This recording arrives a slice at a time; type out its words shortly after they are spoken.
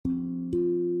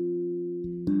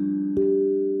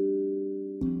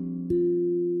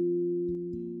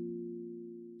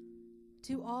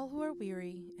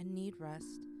weary and need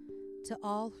rest, to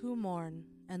all who mourn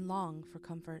and long for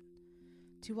comfort,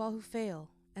 to all who fail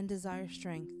and desire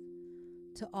strength,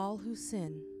 to all who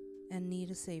sin and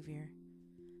need a Savior.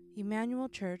 Immanuel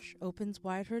Church opens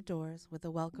wide her doors with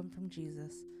a welcome from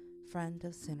Jesus, friend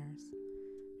of sinners.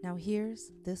 Now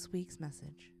here's this week's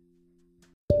message.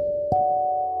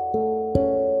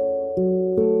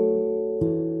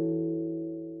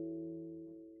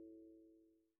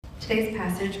 Today's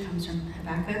passage comes from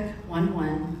Habakkuk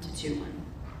 1:1 to 2:1.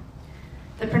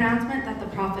 The pronouncement that the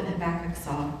prophet Habakkuk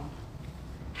saw.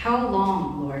 How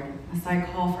long, Lord, must I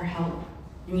call for help,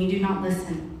 and you do not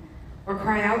listen, or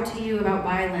cry out to you about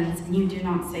violence, and you do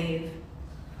not save?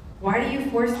 Why do you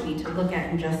force me to look at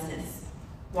injustice?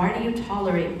 Why do you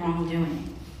tolerate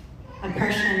wrongdoing?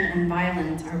 Oppression and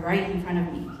violence are right in front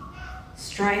of me.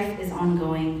 Strife is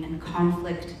ongoing, and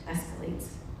conflict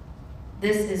escalates.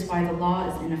 This is why the law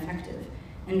is ineffective,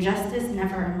 and justice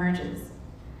never emerges.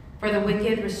 For the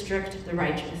wicked restrict the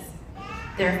righteous.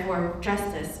 Therefore,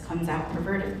 justice comes out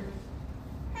perverted.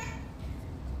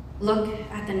 Look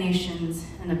at the nations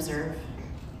and observe.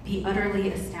 Be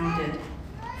utterly astounded,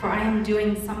 for I am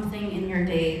doing something in your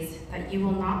days that you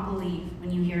will not believe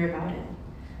when you hear about it.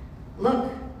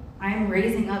 Look, I am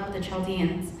raising up the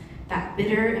Chaldeans, that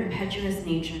bitter, impetuous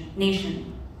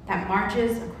nation that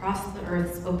marches across the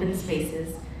earth's open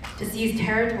spaces to seize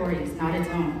territories not its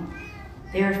own.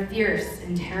 They are fierce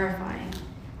and terrifying.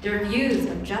 Their views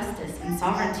of justice and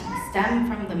sovereignty stem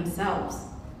from themselves.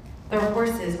 Their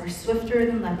horses are swifter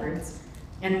than leopards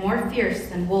and more fierce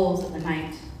than wolves of the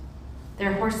night.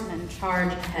 Their horsemen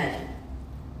charge ahead.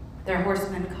 Their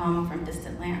horsemen come from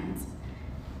distant lands.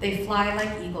 They fly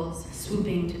like eagles,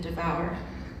 swooping to devour.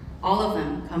 All of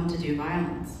them come to do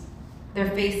violence. Their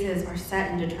faces are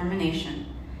set in determination.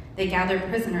 They gather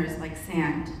prisoners like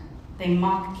sand. They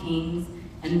mock kings,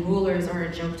 and rulers are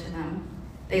a joke to them.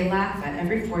 They laugh at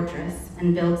every fortress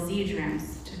and build siege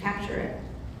ramps to capture it.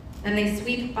 Then they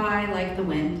sweep by like the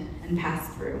wind and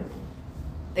pass through.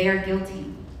 They are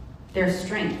guilty. Their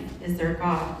strength is their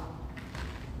God.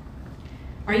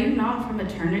 Are you not from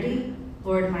eternity,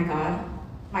 Lord my God?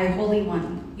 My Holy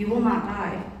One, you will not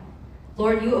die.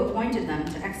 Lord, you appointed them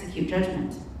to execute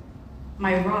judgment.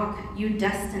 My rock, you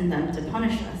destined them to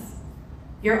punish us.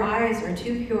 Your eyes are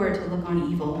too pure to look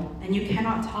on evil, and you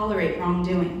cannot tolerate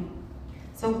wrongdoing.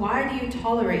 So why do you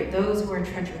tolerate those who are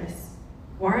treacherous?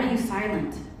 Why are you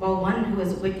silent while one who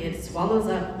is wicked swallows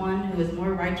up one who is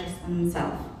more righteous than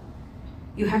himself?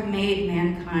 You have made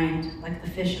mankind like the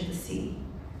fish of the sea,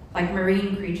 like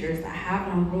marine creatures that have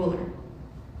no ruler.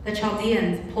 The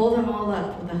Chaldeans pull them all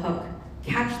up with a hook,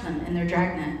 catch them in their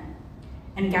dragnet,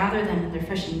 and gather them in their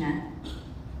fishing net.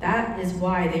 That is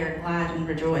why they are glad and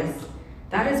rejoice.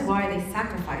 That is why they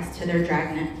sacrifice to their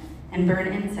dragnet and burn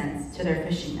incense to their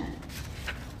fishing net.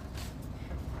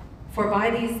 For by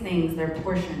these things their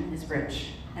portion is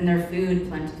rich, and their food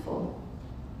plentiful.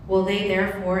 Will they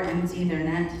therefore empty their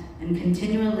net and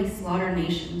continually slaughter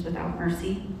nations without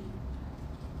mercy?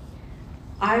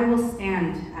 I will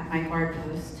stand at my guard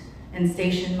post and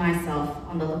station myself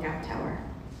on the lookout tower.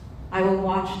 I will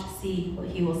watch to see what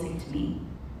he will say to me,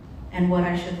 and what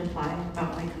I should reply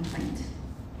about my complaint.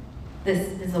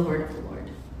 This is the word of the Lord.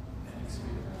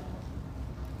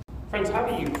 Friends, how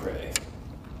do you pray?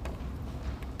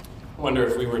 I wonder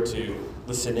if we were to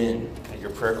listen in at your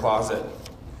prayer closet,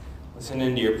 listen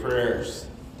into your prayers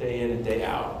day in and day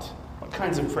out. What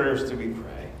kinds of prayers do we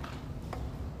pray?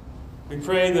 We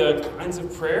pray the kinds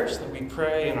of prayers that we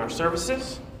pray in our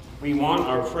services. We want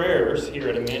our prayers here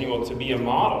at Immanuel to be a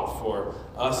model for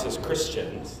us as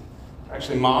Christians, to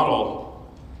actually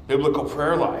model biblical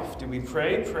prayer life. Do we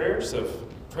pray prayers of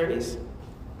praise?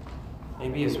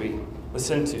 Maybe as we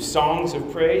listen to songs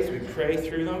of praise, we pray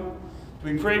through them.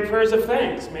 Do we pray prayers of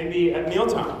thanks? Maybe at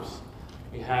mealtimes.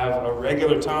 We have a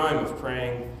regular time of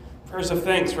praying prayers of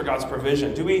thanks for God's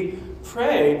provision. Do we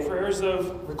pray prayers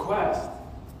of request?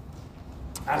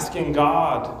 Asking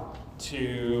God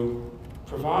to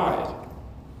provide.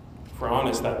 If we're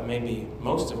honest, that may be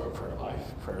most of our prayer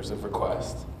life, prayers of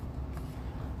request.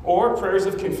 Or prayers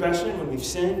of confession when we've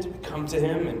sinned, we come to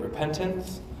him in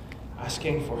repentance,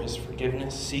 asking for his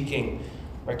forgiveness, seeking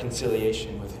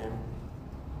reconciliation with him.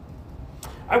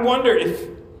 I wonder if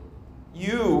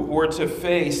you were to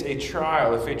face a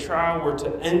trial, if a trial were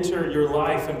to enter your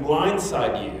life and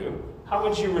blindside you, how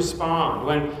would you respond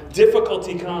when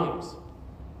difficulty comes?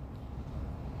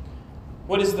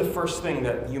 What is the first thing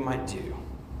that you might do?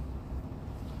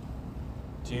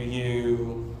 Do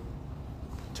you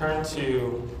turn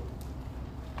to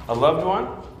a loved one,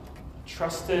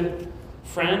 trusted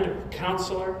friend or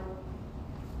counselor?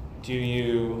 Do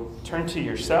you turn to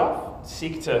yourself?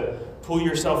 seek to pull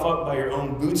yourself up by your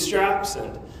own bootstraps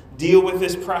and deal with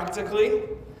this practically,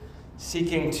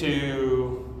 seeking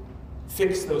to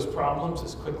fix those problems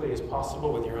as quickly as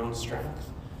possible with your own strength?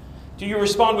 Do you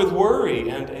respond with worry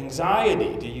and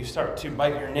anxiety? Do you start to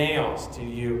bite your nails? Do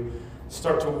you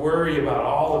start to worry about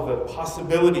all of the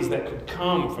possibilities that could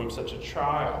come from such a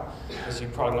trial as you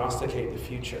prognosticate the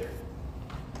future?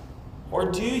 Or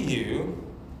do you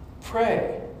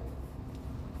pray?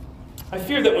 I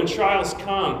fear that when trials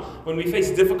come, when we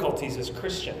face difficulties as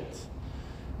Christians,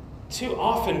 too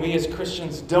often we as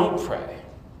Christians don't pray.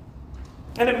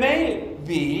 And it may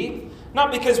be,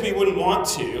 not because we wouldn't want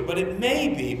to, but it may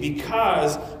be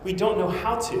because we don't know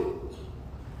how to.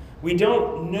 We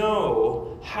don't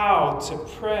know how to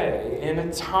pray in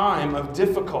a time of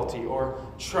difficulty or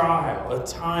trial, a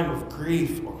time of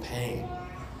grief or pain.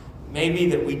 Maybe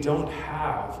that we don't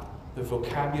have the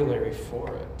vocabulary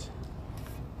for it.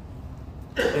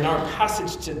 In our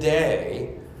passage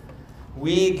today,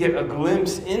 we get a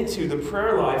glimpse into the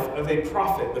prayer life of a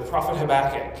prophet, the prophet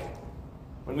Habakkuk.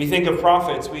 When we think of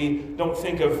prophets, we don't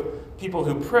think of people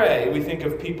who pray. We think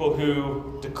of people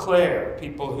who declare,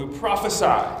 people who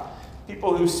prophesy,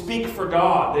 people who speak for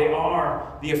God. They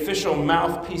are the official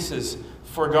mouthpieces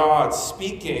for God,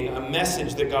 speaking a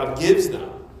message that God gives them.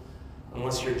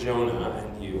 Unless you're Jonah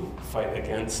and you fight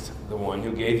against the one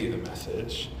who gave you the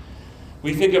message.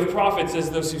 We think of prophets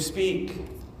as those who speak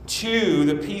to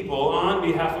the people on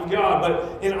behalf of God.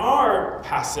 But in our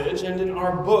passage and in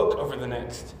our book over the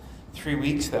next 3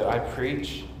 weeks that I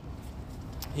preach,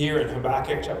 here in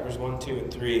Habakkuk chapters 1, 2,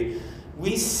 and 3,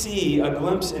 we see a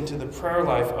glimpse into the prayer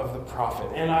life of the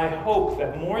prophet. And I hope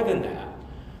that more than that,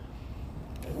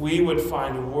 we would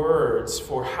find words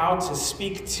for how to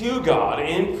speak to God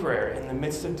in prayer in the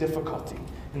midst of difficulty,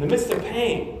 in the midst of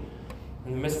pain,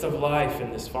 in the midst of life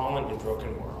in this fallen and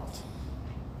broken world.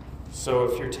 So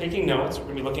if you're taking notes, we're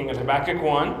going to be looking at Habakkuk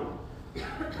 1.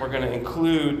 We're going to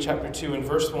include chapter 2 and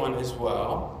verse 1 as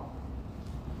well.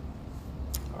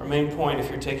 Our main point, if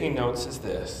you're taking notes, is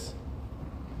this.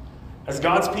 As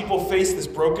God's people face this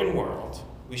broken world,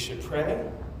 we should pray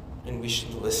and we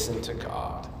should listen to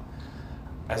God.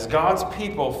 As God's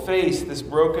people face this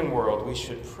broken world, we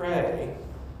should pray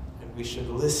and we should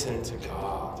listen to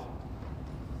God.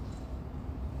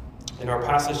 In our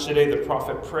passage today, the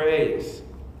prophet prays,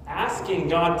 asking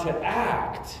God to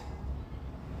act,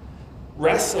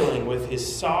 wrestling with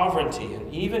his sovereignty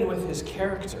and even with his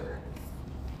character.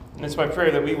 And it's my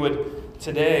prayer that we would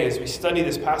today, as we study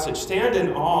this passage, stand in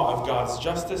awe of God's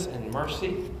justice and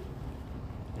mercy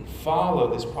and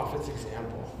follow this prophet's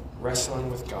example,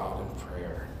 wrestling with God in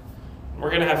prayer. We're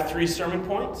going to have 3 sermon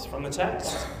points from the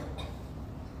text.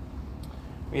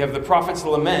 We have the prophet's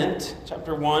lament,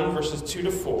 chapter 1, verses 2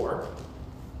 to 4.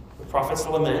 The prophet's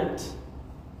lament,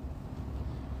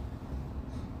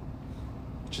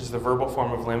 which is the verbal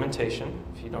form of lamentation,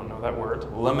 if you don't know that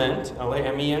word. Lament,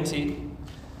 L-A-M-E-N-T.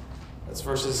 That's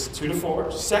verses 2 to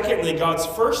 4. Secondly, God's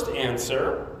first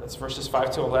answer. That's verses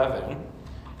 5 to 11.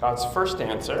 God's first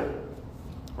answer.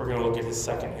 We're going to look at his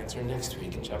second answer next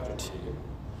week in chapter 2.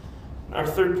 And our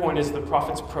third point is the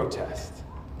prophet's protest.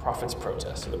 Prophet's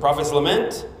protest. So the prophet's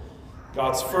lament,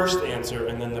 God's first answer,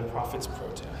 and then the prophet's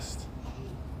protest.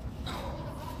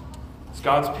 As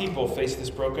God's people face this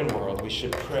broken world, we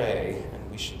should pray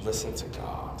and we should listen to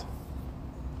God.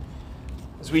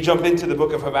 As we jump into the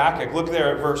book of Habakkuk, look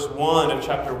there at verse 1 of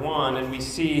chapter 1, and we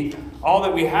see all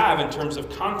that we have in terms of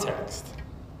context.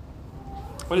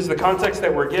 What is the context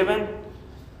that we're given?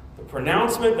 The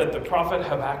pronouncement that the prophet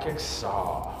Habakkuk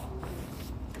saw.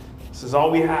 This is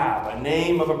all we have, a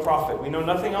name of a prophet. We know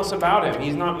nothing else about him.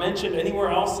 He's not mentioned anywhere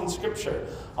else in Scripture.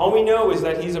 All we know is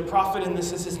that he's a prophet and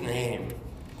this is his name.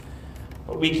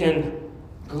 But we can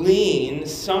glean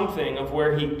something of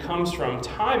where he comes from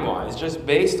time-wise, just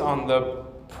based on the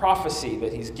prophecy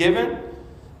that he's given,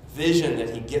 vision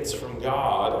that he gets from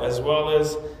God, as well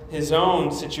as his own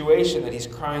situation that he's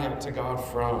crying out to God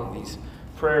from, these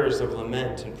prayers of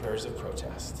lament and prayers of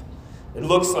protest. It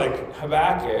looks like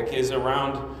Habakkuk is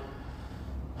around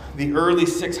the early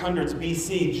 600s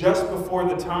BC, just before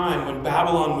the time when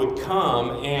Babylon would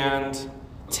come and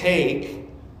take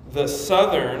the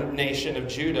southern nation of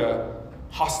Judah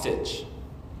hostage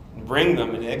and bring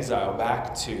them in exile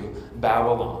back to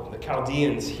Babylon. The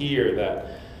Chaldeans here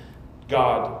that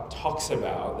God talks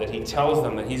about, that he tells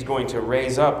them that he's going to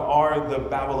raise up, are the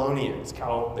Babylonians.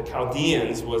 The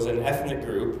Chaldeans was an ethnic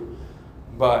group,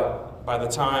 but by the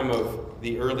time of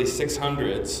the early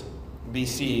 600s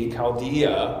BC,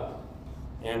 Chaldea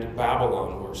and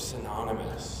Babylon were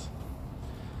synonymous.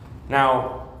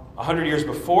 Now, 100 years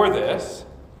before this,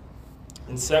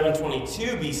 In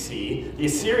 722 BC, the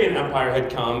Assyrian Empire had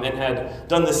come and had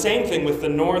done the same thing with the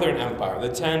northern empire.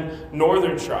 The 10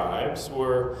 northern tribes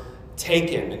were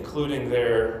taken, including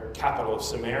their capital of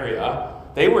Samaria.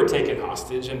 They were taken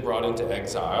hostage and brought into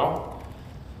exile.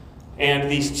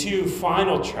 And these 2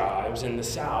 final tribes in the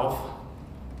south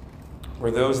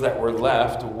were those that were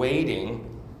left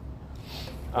waiting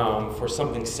for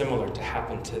something similar to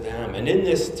happen to them. And in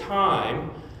this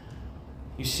time,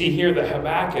 you see here that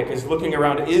Habakkuk is looking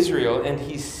around Israel and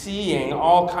he's seeing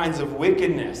all kinds of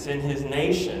wickedness in his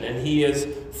nation, and he is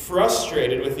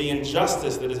frustrated with the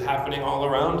injustice that is happening all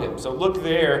around him. So look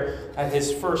there at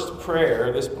his first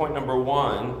prayer, this point number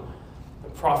 1, the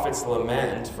prophet's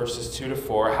lament, verses 2 to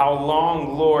 4. How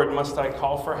long, Lord, must I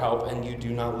call for help and you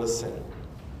do not listen?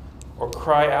 Or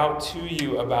cry out to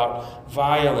you about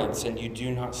violence and you do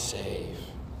not save?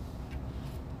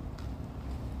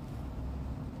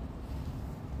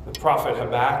 The prophet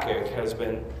Habakkuk has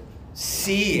been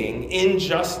seeing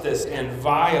injustice and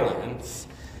violence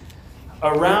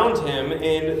around him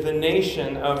in the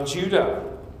nation of Judah.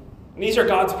 And these are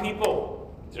God's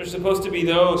people. They're supposed to be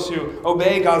those who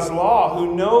obey God's law,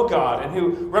 who know God, and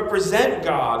who represent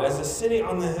God as a city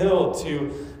on the hill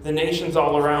to the nations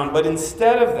all around. But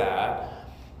instead of that,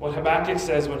 what Habakkuk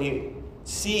says when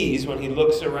he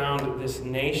looks around this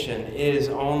nation is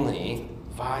only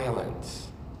violence.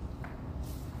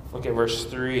 Look at verse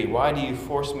 3. Why do you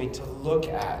force me to look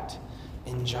at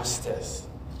injustice?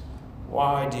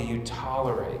 Why do you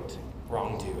tolerate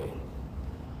wrongdoing?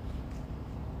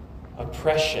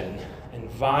 Oppression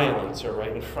and violence are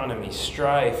right in front of me.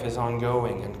 Strife is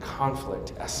ongoing and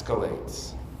conflict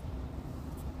escalates.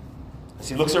 As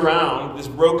he looks around this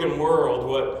broken world,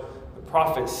 what the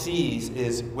prophet sees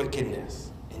is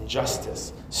wickedness,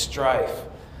 injustice, strife,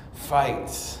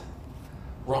 fights,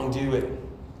 wrongdoing.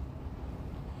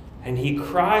 And he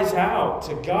cries out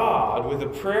to God with a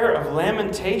prayer of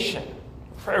lamentation,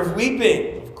 a prayer of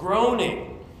weeping, of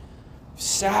groaning, of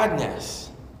sadness,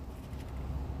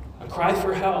 a cry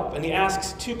for help. And he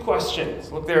asks 2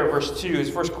 questions. Look there at verse 2.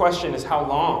 His first question is, how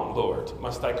long, Lord,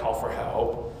 must I call for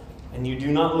help? And you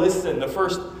do not listen. The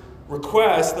first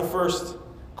request, the first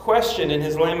question in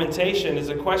his lamentation is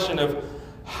a question of,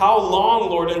 how long,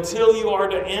 Lord, until you are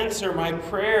to answer my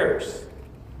prayers?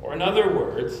 Or in other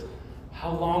words,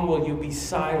 how long will you be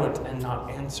silent and not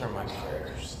answer my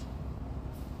prayers?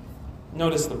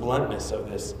 Notice the bluntness of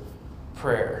this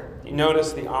prayer. You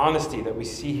notice the honesty that we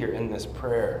see here in this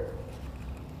prayer.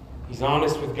 He's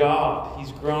honest with God.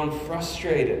 He's grown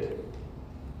frustrated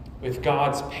with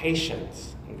God's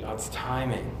patience and God's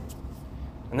timing.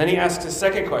 And then he asks his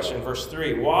second question, verse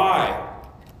 3. Why?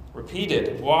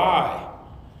 Repeated. Why?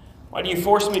 Why do you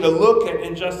force me to look at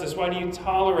injustice? Why do you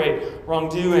tolerate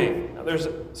wrongdoing? Now, there's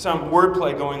some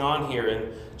wordplay going on here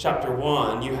in chapter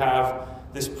 1. You have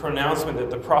this pronouncement that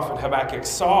the prophet Habakkuk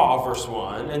saw, verse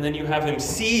 1, and then you have him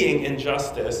seeing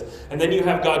injustice, and then you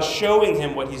have God showing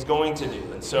him what he's going to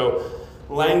do. And so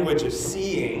language of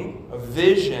seeing, of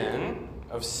vision,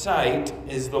 of sight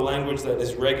is the language that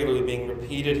is regularly being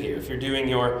repeated here. If you're doing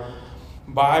your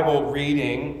Bible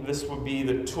reading, this would be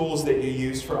the tools that you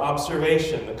use for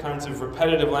observation. The kinds of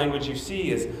repetitive language you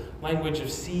see is language of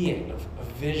seeing, of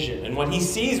vision. And what he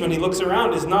sees when he looks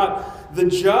around is not the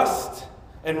just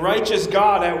and righteous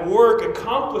God at work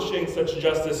accomplishing such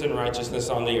justice and righteousness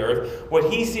on the earth.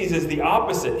 What he sees is the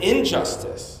opposite: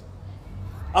 injustice,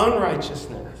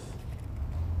 unrighteousness.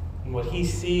 And what he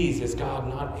sees is God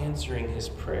not answering his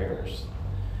prayers.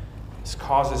 This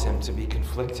causes him to be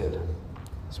conflicted.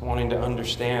 He's wanting to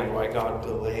understand why God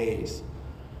delays.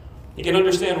 He can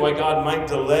understand why God might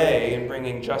delay in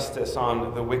bringing justice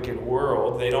on the wicked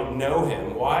world. They don't know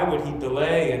him. Why would he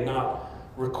delay in not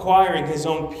requiring his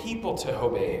own people to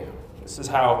obey him? This is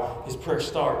how his prayer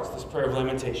starts, this prayer of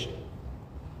lamentation.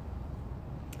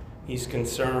 He's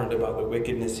concerned about the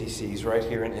wickedness he sees right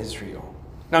here in Israel.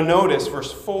 Now notice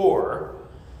verse 4.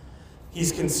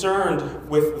 He's concerned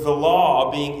with the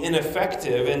law being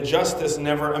ineffective and justice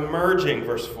never emerging,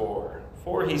 verse 4.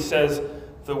 For he says,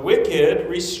 the wicked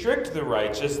restrict the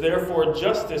righteous, therefore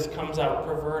justice comes out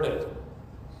perverted.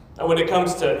 Now when it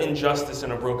comes to injustice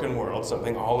in a broken world,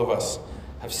 something all of us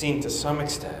have seen to some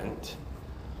extent,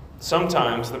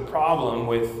 sometimes the problem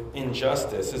with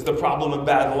injustice is the problem of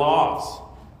bad laws.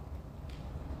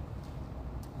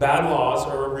 Bad laws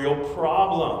are a real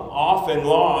problem. Often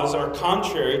laws are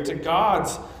contrary to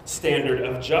God's standard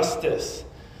of justice,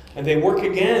 and they work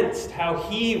against how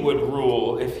he would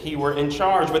rule if he were in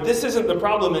charge. But this isn't the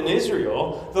problem in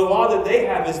Israel. The law that they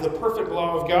have is the perfect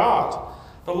law of God,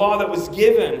 the law that was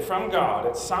given from God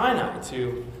at Sinai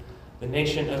to the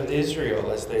nation of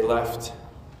Israel as they left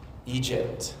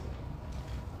Egypt.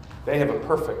 They have a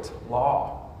perfect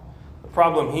law. The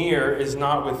problem here is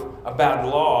not with a bad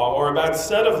law or a bad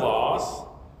set of laws,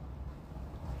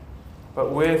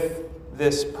 but with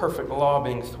this perfect law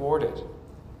being thwarted.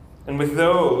 And with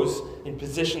those in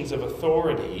positions of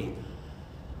authority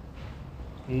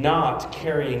not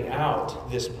carrying out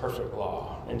this perfect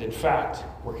law, and in fact,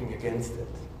 working against it,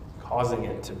 causing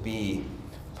it to be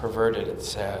perverted, it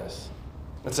says.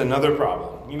 That's another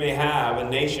problem. You may have a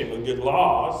nation with good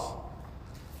laws,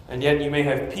 and yet you may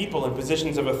have people in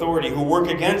positions of authority who work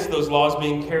against those laws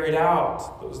being carried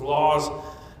out, those laws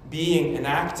being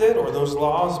enacted, or those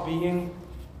laws being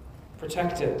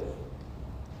protected,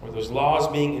 or those laws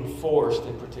being enforced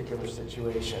in particular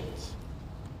situations.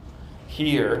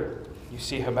 Here, you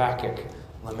see Habakkuk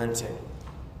lamenting.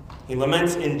 He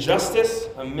laments injustice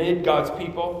amid God's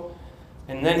people,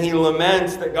 and then he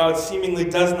laments that God seemingly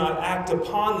does not act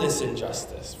upon this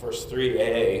injustice. Verse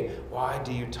 3a, why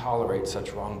do you tolerate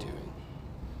such wrongdoing?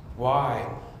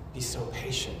 Why be so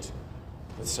patient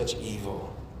with such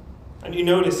evil? And you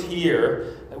notice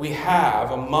here that we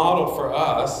have a model for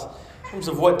us in terms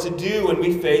of what to do when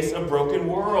we face a broken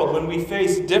world, when we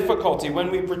face difficulty,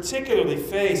 when we particularly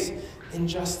face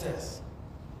injustice.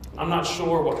 I'm not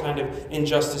sure what kind of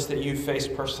injustice that you face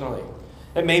personally.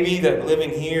 It may be that living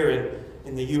here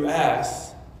in the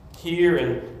U.S., here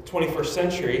in 21st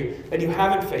century, that you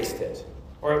haven't faced it,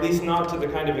 or at least not to the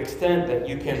kind of extent that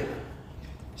you can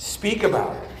speak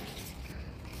about it.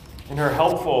 In her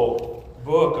helpful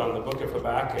book on the book of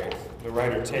Habakkuk, the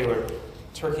writer Taylor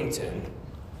Turkington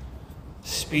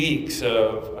speaks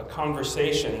of a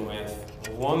conversation with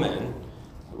a woman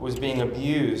who was being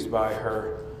abused by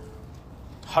her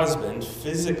husband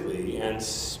physically, and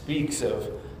speaks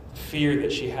of fear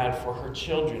that she had for her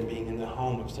children being in the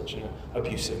home of such an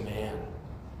abusive man.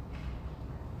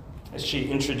 As she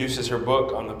introduces her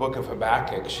book on the book of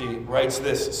Habakkuk, she writes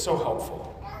this, so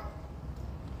helpful.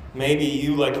 Maybe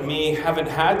you, like me, haven't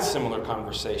had similar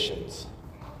conversations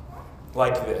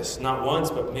like this, not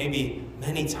once, but maybe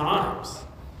many times.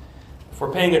 If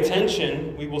we're paying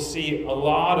attention, we will see a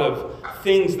lot of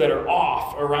things that are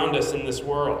off around us in this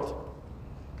world.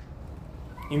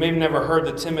 You may have never heard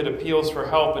the timid appeals for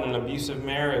help in an abusive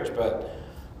marriage, but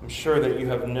I'm sure that you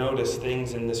have noticed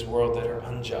things in this world that are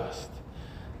unjust.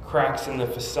 Cracks in the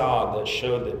facade that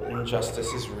show that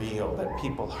injustice is real, that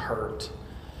people hurt,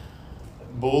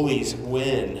 that bullies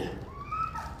win,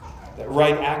 that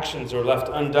right actions are left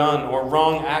undone, or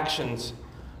wrong actions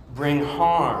bring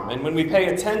harm. And when we pay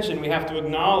attention, we have to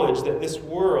acknowledge that this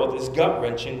world is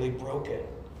gut-wrenchingly broken.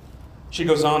 She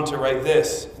goes on to write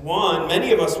this. One,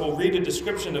 many of us will read a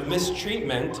description of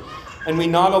mistreatment and we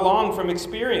nod along from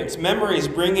experience. Memories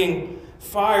bringing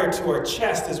fire to our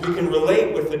chest as we can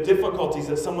relate with the difficulties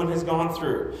that someone has gone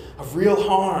through, of real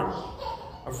harm,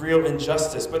 of real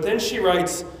injustice. But then she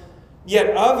writes,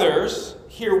 yet others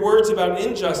hear words about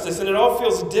injustice and it all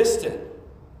feels distant.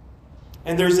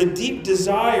 And there's a deep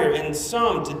desire in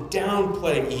some to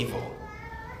downplay evil.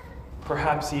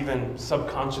 Perhaps even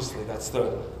subconsciously, that's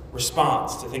the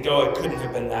response, to think, oh, it couldn't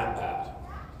have been that bad.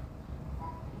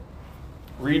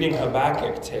 Reading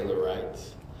Habakkuk, Taylor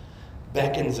writes,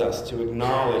 beckons us to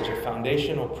acknowledge a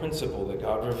foundational principle that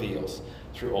God reveals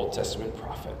through Old Testament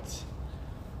prophets.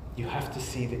 You have to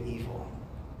see the evil.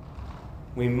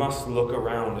 We must look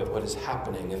around at what is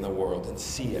happening in the world and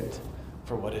see it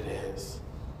for what it is.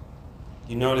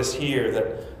 You notice here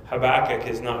that Habakkuk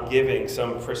is not giving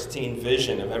some pristine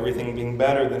vision of everything being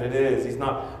better than it is. He's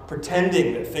not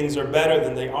pretending that things are better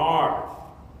than they are.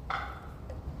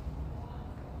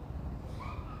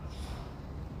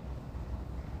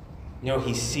 No,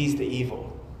 he sees the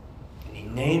evil, and he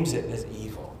names it as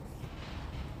evil.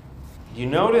 You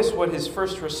notice what his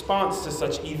first response to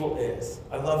such evil is.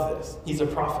 I love this. He's a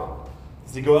prophet.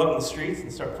 Does he go out in the streets and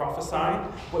start prophesying?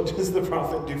 What does the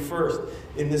prophet do first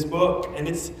in this book? And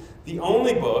it's the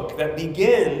only book that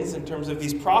begins, in terms of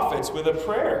these prophets, with a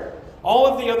prayer. All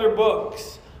of the other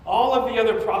books, all of the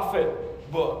other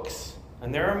prophet books,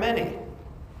 and there are many,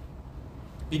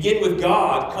 begin with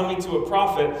God coming to a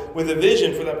prophet with a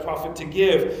vision for that prophet to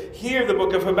give. Here, the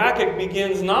book of Habakkuk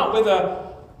begins not with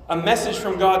a message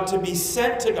from God to be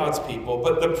sent to God's people,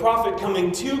 but the prophet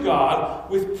coming to God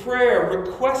with prayer,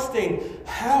 requesting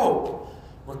help,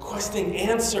 requesting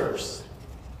answers.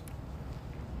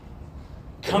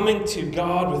 Coming to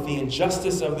God with the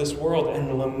injustice of this world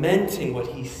and lamenting what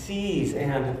he sees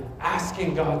and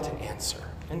asking God to answer.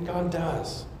 And God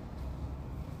does.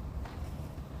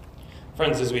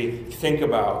 Friends, as we think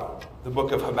about the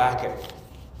book of Habakkuk,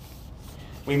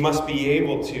 We must be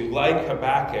able to, like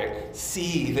Habakkuk,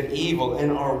 see the evil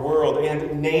in our world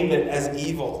and name it as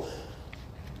evil.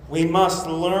 We must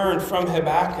learn from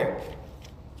Habakkuk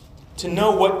to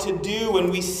know what to do when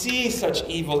we see such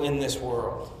evil in this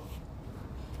world.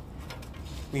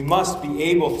 We must be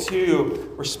able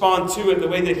to respond to it the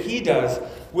way that he does,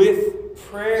 with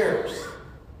prayers.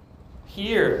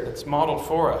 Here, it's modeled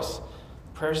for us.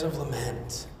 Prayers of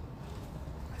lament.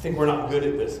 I think we're not good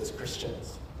at this as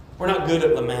Christians. We're not good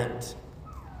at lament.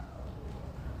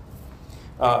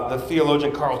 The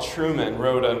theologian Carl Trueman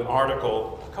wrote an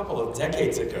article a couple of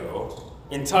decades ago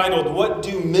entitled, "What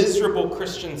Do Miserable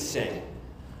Christians Sing?"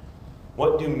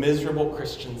 What do miserable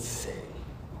Christians sing?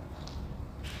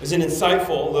 It was an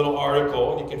insightful little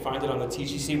article, you can find it on the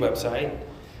TGC website,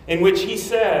 in which he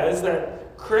says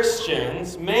that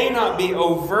Christians may not be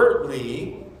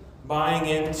overtly buying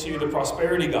into the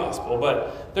prosperity gospel,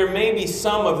 but there may be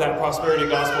some of that prosperity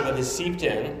gospel that has seeped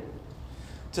in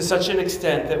to such an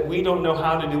extent that we don't know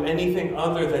how to do anything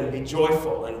other than be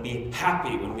joyful and be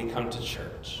happy when we come to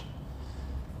church.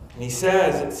 And he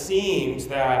says it seems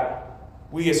that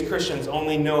we as Christians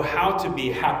only know how to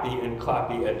be happy and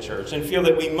clappy at church and feel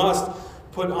that we must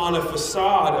put on a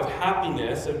facade of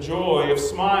happiness, of joy, of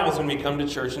smiles when we come to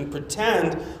church and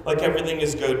pretend like everything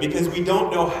is good because we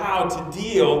don't know how to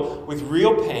deal with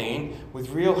real pain, with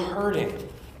real hurting,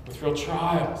 with real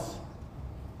trials,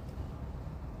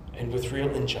 and with real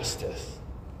injustice.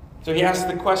 So he asks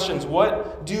the questions,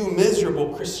 what do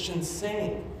miserable Christians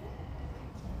sing?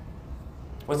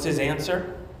 What's his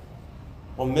answer?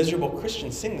 Well, miserable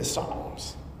Christians sing the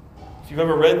Psalms. If you've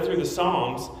ever read through the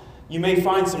Psalms, you may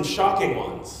find some shocking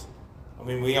ones. I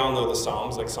mean, we all know the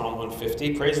Psalms, like Psalm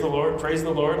 150. Praise the Lord, praise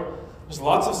the Lord. There's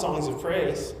lots of songs of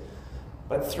praise.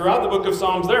 But throughout the book of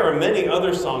Psalms, there are many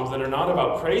other Psalms that are not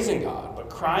about praising God, but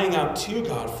crying out to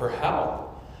God for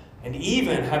help. And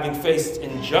even having faced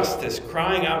injustice,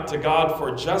 crying out to God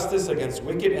for justice against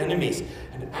wicked enemies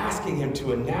and asking him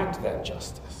to enact that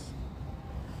justice.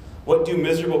 What do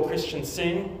miserable Christians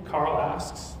sing? Carl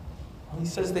asks. Well, he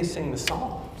says they sing the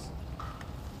Psalms.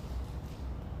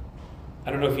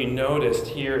 I don't know if you noticed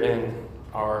here in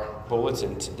our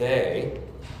bulletin today,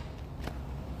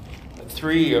 that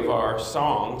 3 of our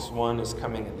songs, one is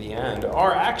coming at the end,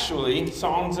 are actually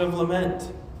songs of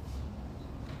lament.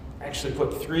 I actually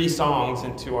put 3 songs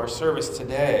into our service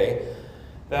today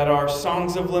that are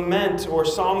songs of lament or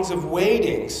songs of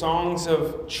waiting, songs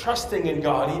of trusting in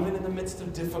God, even in the midst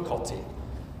of difficulty.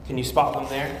 Can you spot them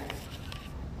there?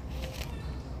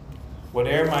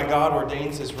 Whate'er my God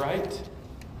ordains is right.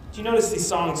 Do you notice these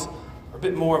songs are a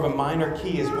bit more of a minor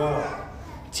key as well,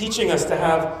 teaching us to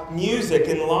have music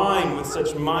in line with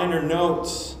such minor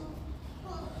notes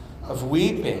of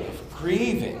weeping, of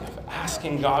grieving, of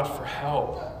asking God for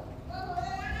help.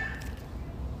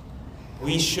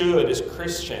 We should, as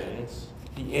Christians,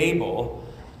 be able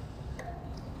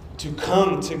to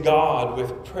come to God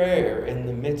with prayer in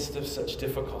the midst of such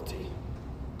difficulty,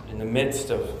 in the midst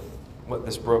of what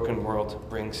this broken world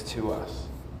brings to us.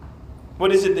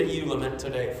 What is it that you lament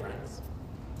today, friends?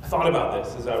 I thought about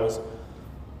this as I was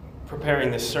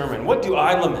preparing this sermon. What do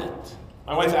I lament?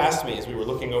 My wife asked me as we were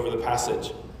looking over the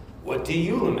passage, what do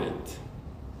you lament?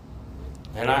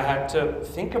 And I had to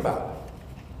think about it.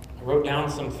 I wrote down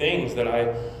some things that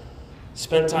I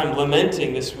spent time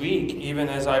lamenting this week, even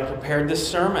as I prepared this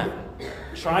sermon,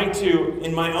 trying to,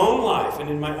 in my own life and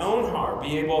in my own heart,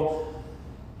 be able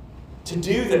to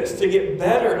do this, to get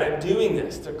better at doing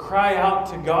this, to cry out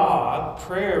to God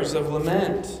prayers of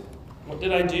lament. What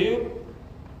did I do?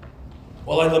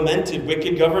 Well, I lamented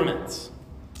wicked governments,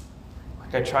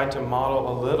 like I tried to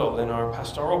model a little in our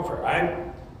pastoral prayer.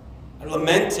 I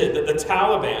lamented that the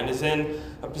Taliban is in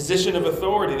a position of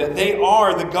authority, that they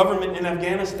are the government in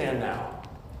Afghanistan now.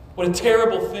 What a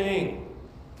terrible thing.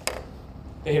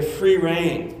 They have free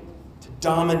reign to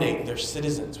dominate their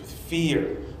citizens with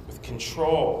fear, with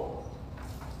control,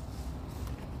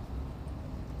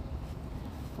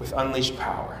 with unleashed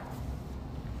power.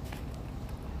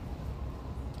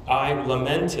 I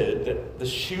lamented that the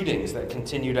shootings that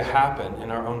continue to happen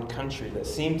in our own country, that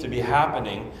seem to be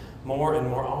happening more and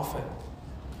more often.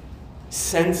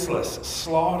 Senseless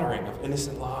slaughtering of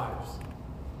innocent lives.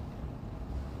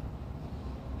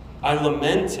 I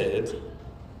lamented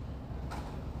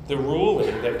the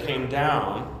ruling that came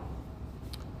down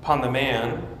upon the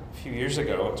man a few years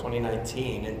ago, in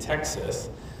 2019, in Texas,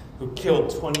 who killed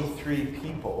 23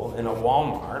 people in a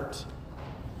Walmart,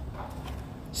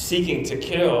 seeking to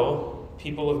kill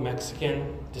people of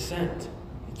Mexican descent.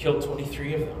 He killed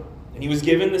 23 of them. And he was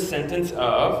given the sentence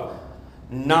of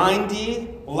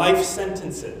 90 life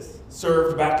sentences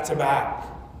served back to back.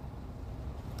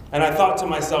 And I thought to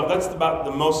myself, that's about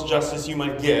the most justice you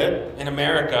might get in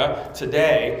America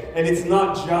today. And it's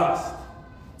not just.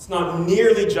 It's not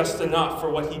nearly just enough for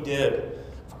what he did.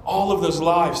 For all of those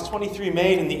lives, 23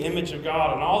 made in the image of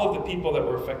God, and all of the people that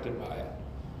were affected by it,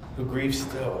 who grieve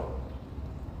still.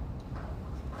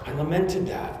 I lamented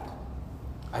that.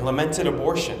 I lamented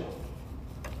abortion.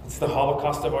 It's the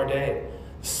Holocaust of our day.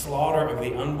 The slaughter of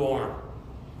the unborn,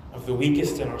 of the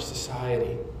weakest in our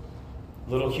society.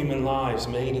 Little human lives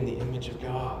made in the image of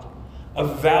God.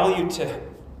 Of value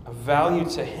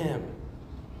to him.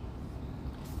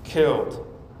 Killed.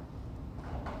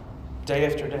 Day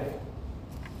after day.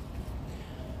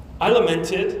 I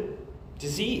lamented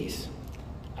disease.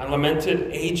 I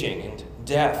lamented aging and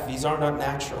death. These are not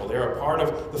natural. They're a part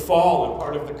of the fall and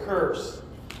part of the curse.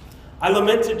 I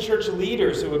lamented church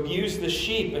leaders who abuse the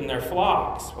sheep in their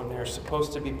flocks when they're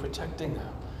supposed to be protecting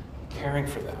them, caring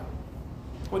for them.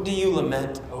 What do you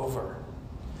lament over?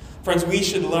 Friends, we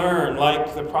should learn,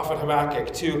 like the prophet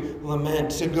Habakkuk, to lament,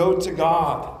 to go to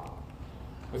God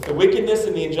with the wickedness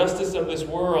and the injustice of this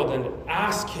world and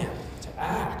ask him to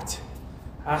act.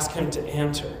 Ask him to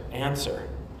answer.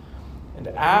 And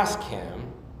ask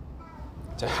him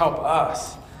to help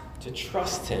us to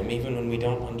trust him even when we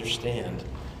don't understand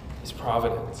his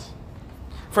providence.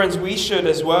 Friends, we should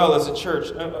as well as a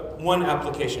church, one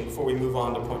application before we move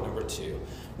on to point number 2.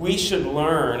 We should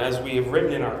learn, as we have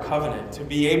written in our covenant, to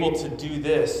be able to do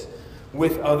this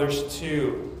with others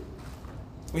too.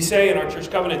 We say in our church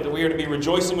covenant that we are to be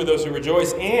rejoicing with those who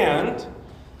rejoice and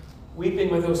weeping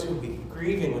with those who weep,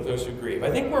 grieving with those who grieve. I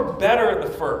think we're better at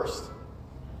the first.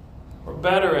 We're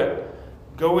better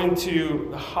at going to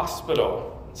the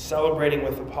hospital, celebrating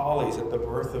with the Pollys at the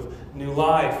birth of new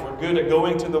life. We're good at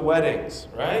going to the weddings,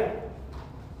 right?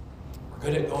 We're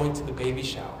good at going to the baby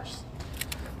showers.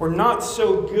 We're not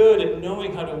so good at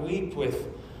knowing how to weep with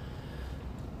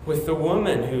the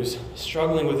woman who's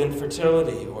struggling with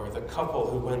infertility or the couple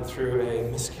who went through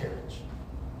a miscarriage.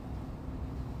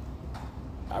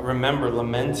 I remember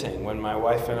lamenting when my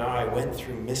wife and I went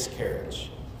through miscarriage.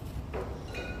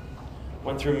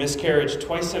 Went through miscarriage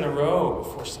twice in a row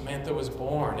before Samantha was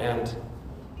born, and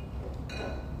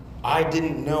I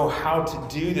didn't know how to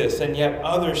do this, and yet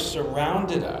others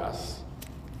surrounded us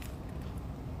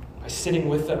by sitting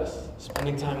with us,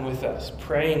 spending time with us,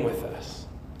 praying with us,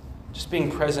 just being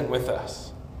present with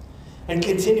us, and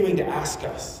continuing to ask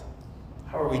us,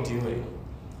 how are we doing?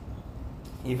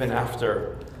 Even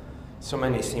after so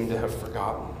many seem to have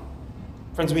forgotten.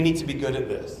 Friends, we need to be good at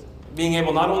this. Being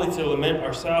able not only to lament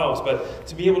ourselves, but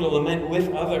to be able to lament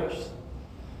with others,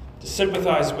 to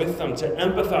sympathize with them, to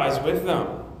empathize with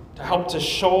them, to help to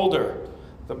shoulder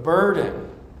the burden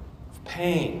of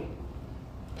pain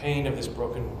of this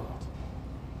broken world.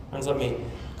 Friends, let me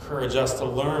encourage us to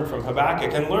learn from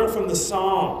Habakkuk and learn from the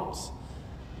Psalms,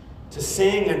 to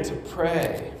sing and to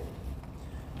pray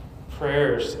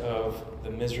prayers of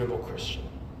the miserable Christian.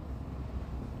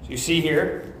 So you see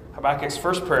here, Habakkuk's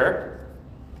first prayer.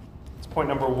 Point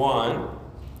number 1,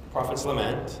 prophet's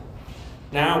lament.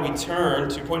 Now we turn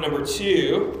to point number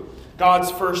 2, God's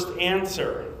first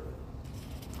answer.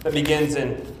 That begins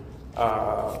in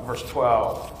verse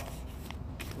 12.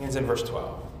 Begins in verse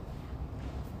 12.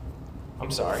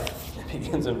 I'm sorry. It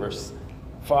begins in verse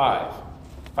 5.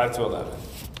 5 to 11.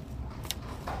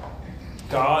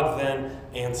 God then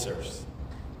answers.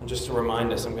 And just to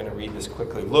remind us, I'm going to read this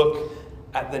quickly. Look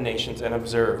at the nations and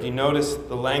observe. You notice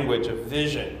the language of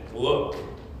vision. Look.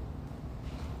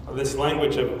 This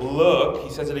language of look, he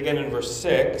says it again in verse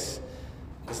 6.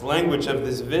 This language of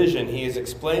this vision, he is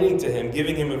explaining to him,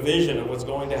 giving him a vision of what's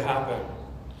going to happen.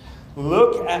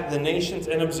 Look at the nations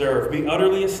and observe. Be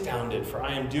utterly astounded, for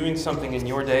I am doing something in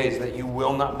your days that you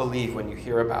will not believe when you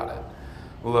hear about it.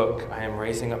 Look, I am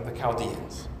raising up the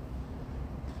Chaldeans,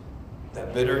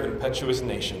 that bitter, impetuous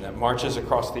nation that marches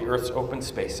across the earth's open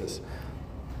spaces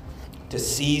to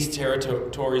seize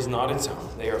territories not its own.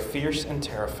 They are fierce and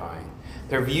terrifying.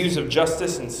 Their views of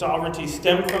justice and sovereignty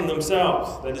stem from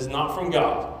themselves, that is not from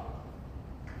God.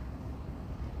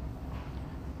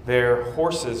 Their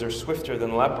horses are swifter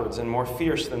than leopards and more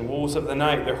fierce than wolves of the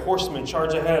night. Their horsemen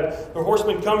charge ahead. Their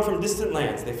horsemen come from distant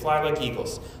lands. They fly like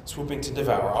eagles, swooping to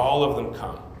devour. All of them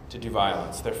come to do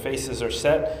violence. Their faces are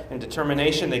set in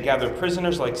determination. They gather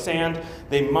prisoners like sand.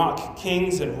 They mock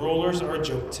kings, and rulers are a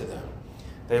joke to them.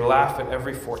 They laugh at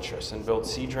every fortress and build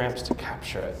siege ramps to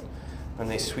capture it. When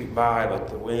they sweep by like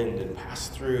the wind and pass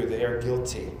through, they are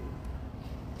guilty.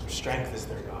 Their strength is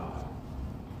their God.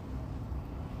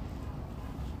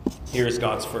 Here is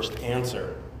God's first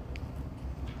answer.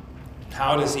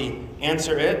 How does he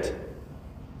answer it?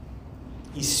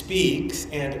 He speaks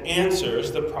and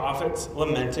answers the prophet's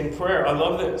lamenting prayer. I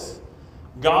love this.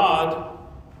 God,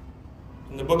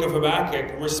 in the book of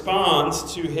Habakkuk,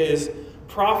 responds to his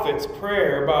prophet's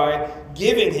prayer by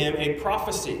giving him a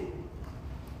prophecy.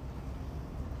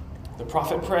 The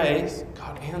prophet prays,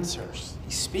 God answers.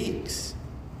 He speaks.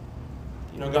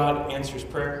 You know, God answers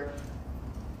prayer.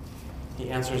 He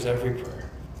answers every prayer.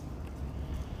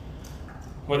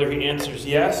 Whether he answers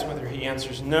yes, whether he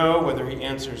answers no, whether he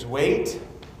answers wait,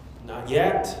 not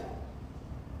yet,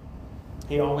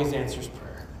 he always answers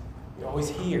prayer. He always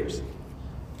hears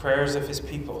prayers of his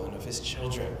people and of his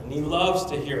children. And he loves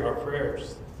to hear our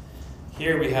prayers.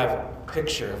 Here we have a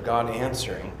picture of God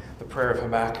answering the prayer of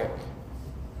Habakkuk.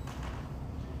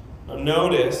 Now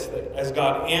notice that as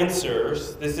God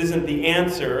answers, this isn't the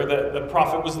answer that the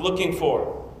prophet was looking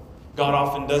for. God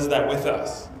often does that with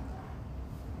us.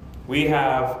 We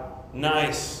have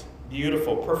nice,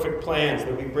 beautiful, perfect plans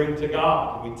that we bring to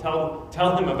God. We tell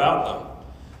him about them.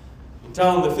 We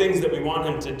tell him the things that we want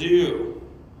him to do.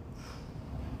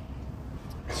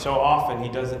 So often he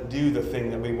doesn't do the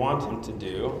thing that we want him to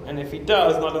do. And if he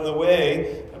does, not in the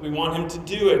way that we want him to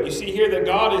do it. You see here that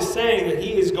God is saying that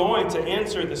he is going to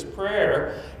answer this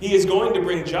prayer. He is going to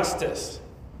bring justice.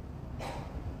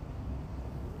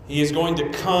 He is going to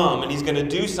come and he's going to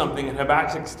do something in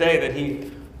Habakkuk's day that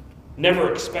he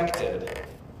never expected.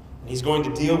 And he's going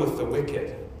to deal with the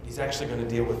wicked. He's actually going to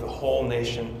deal with the whole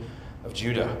nation of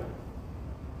Judah.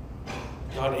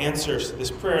 God answers this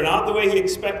prayer not the way he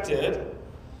expected,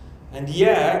 and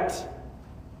yet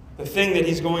the thing that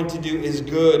he's going to do is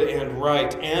good and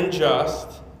right and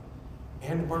just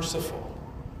and merciful.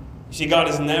 You see, God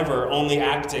is never only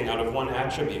acting out of one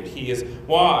attribute. He is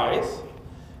wise,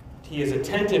 he is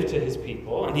attentive to his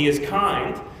people, and he is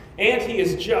kind, and he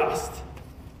is just.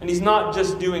 And he's not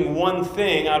just doing one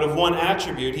thing out of one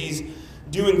attribute. He's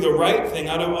doing the right thing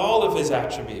out of all of his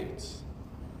attributes.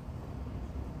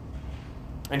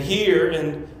 And here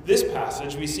in this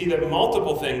passage, we see that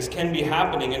multiple things can be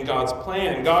happening in God's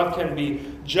plan. God can be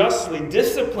justly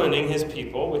disciplining his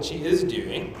people, which he is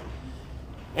doing,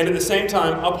 and at the same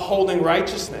time upholding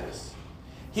righteousness.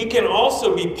 He can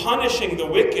also be punishing the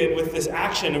wicked with this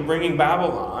action of bringing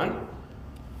Babylon,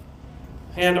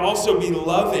 and also be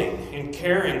loving and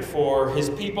caring for his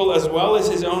people as well as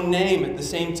his own name at the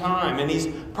same time. And he's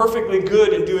perfectly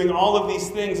good in doing all of these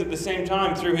things at the same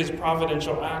time through his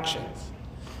providential actions.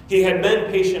 He had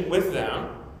been patient with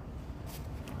them,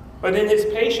 but in his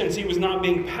patience he was not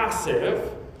being passive.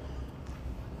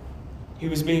 He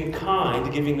was being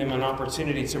kind, giving them an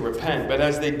opportunity to repent. But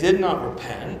as they did not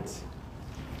repent,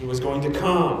 he was going to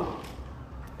come.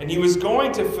 And he was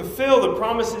going to fulfill the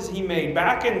promises he made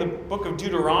back in the book of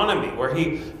Deuteronomy, where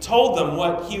he told them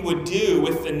what he would do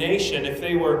with the nation. If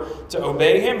they were to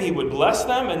obey him, he would bless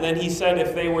them. And then he said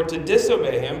if they were to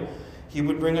disobey him, he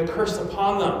would bring a curse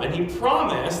upon them. And he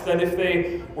promised that if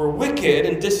they were wicked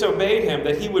and disobeyed him,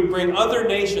 that he would bring other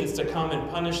nations to come and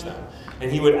punish them.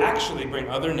 And he would actually bring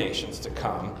other nations to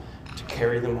come to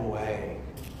carry them away.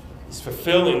 He's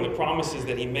fulfilling the promises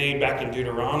that he made back in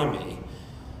Deuteronomy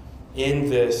in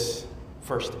this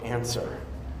first answer,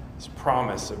 this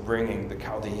promise of bringing the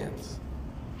Chaldeans.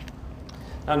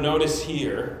 Now notice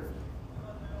here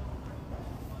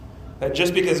that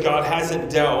just because God hasn't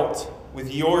dealt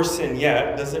with your sin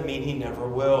yet doesn't mean he never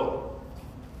will.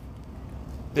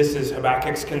 This is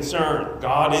Habakkuk's concern.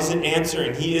 God isn't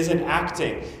answering. He isn't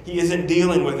acting. He isn't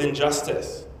dealing with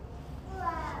injustice.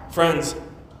 Friends,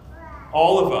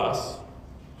 all of us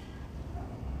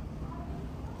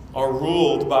are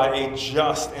ruled by a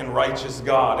just and righteous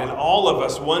God. And all of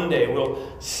us one day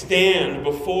will stand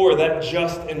before that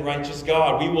just and righteous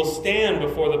God. We will stand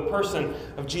before the person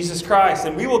of Jesus Christ,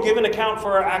 and we will give an account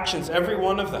for our actions, every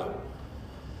one of them.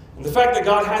 And the fact that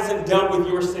God hasn't dealt with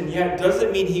your sin yet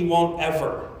doesn't mean he won't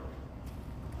ever.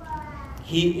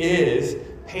 He is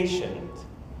patient,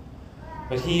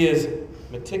 but he is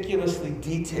meticulously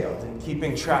detailed in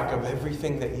keeping track of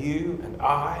everything that you and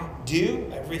I do,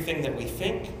 everything that we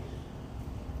think,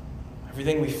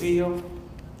 everything we feel,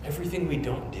 everything we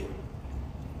don't do.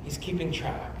 He's keeping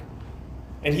track.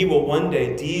 And he will one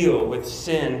day deal with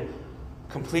sin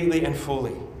completely and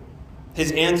fully.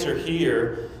 His answer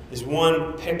here is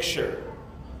one picture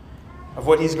of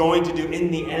what he's going to do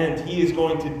in the end. He is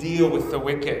going to deal with the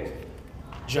wicked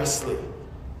justly.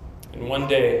 And one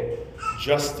day,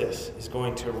 justice is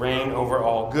going to reign over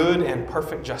all, good and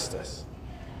perfect justice.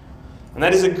 And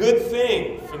that is a good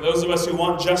thing for those of us who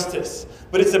want justice.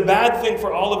 But it's a bad thing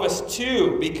for all of us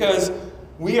too, because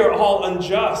we are all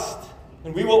unjust.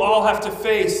 And we will all have to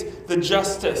face the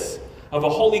justice of a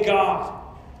holy God.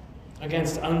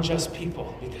 against unjust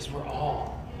people, because we're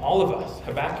all of us,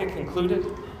 Habakkuk included,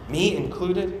 me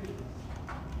included,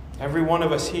 every one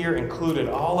of us here included,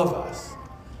 all of us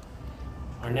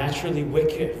are naturally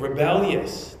wicked,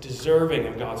 rebellious, deserving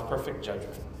of God's perfect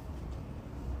judgment.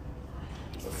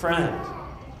 But friend,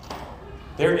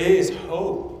 there is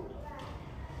hope.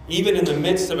 Even in the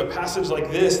midst of a passage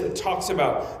like this that talks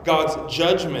about God's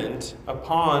judgment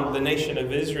upon the nation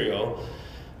of Israel,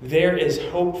 there is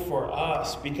hope for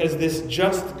us, because this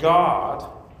just God,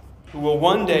 who will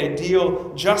one day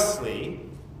deal justly,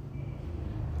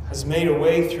 has made a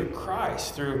way through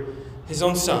Christ, through his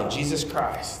own Son, Jesus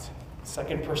Christ,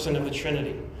 second person of the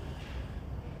Trinity,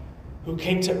 who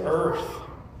came to earth.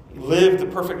 He lived the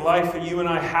perfect life that you and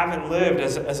I haven't lived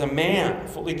as a man,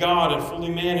 fully God and fully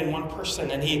man in one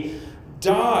person. And he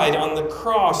died on the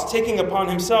cross, taking upon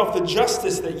himself the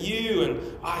justice that you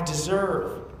and I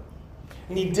deserve.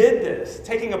 And he did this,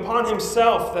 taking upon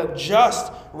himself that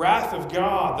just wrath of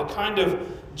God, the kind of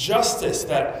justice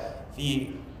that the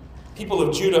people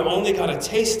of Judah only got a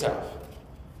taste of.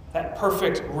 That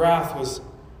perfect wrath was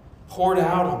poured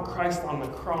out on Christ on the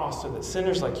cross so that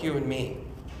sinners like you and me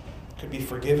could be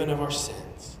forgiven of our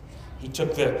sins. He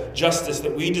took the justice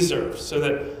that we deserve so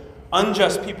that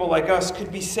unjust people like us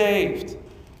could be saved.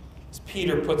 As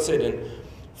Peter puts it in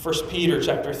 1 Peter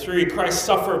chapter 3, Christ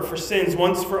suffered for sins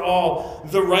once for all,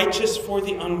 the righteous for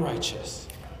the unrighteous,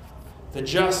 the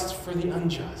just for the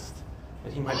unjust,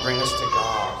 that he might bring us to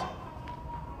God.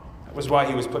 That was why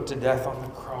he was put to death on the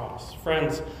cross.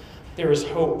 Friends, there is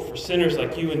hope for sinners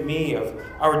like you and me of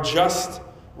our just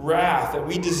wrath that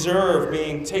we deserve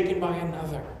being taken by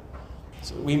another,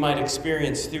 so that we might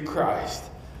experience through Christ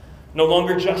no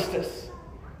longer justice,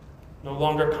 no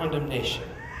longer condemnation,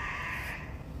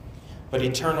 but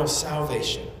eternal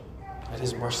salvation at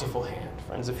his merciful hand.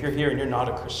 Friends, if you're here and you're not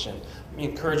a Christian, let me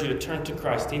encourage you to turn to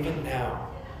Christ even now,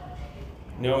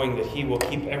 knowing that he will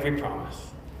keep every promise.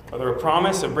 Whether a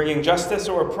promise of bringing justice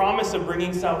or a promise of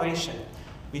bringing salvation,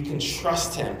 we can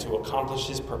trust him to accomplish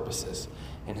his purposes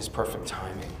in his perfect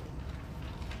timing.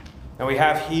 Now we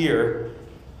have here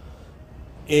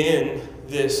in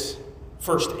this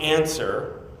first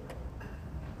answer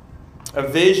a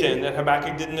vision that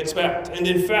Habakkuk didn't expect. And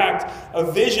in fact,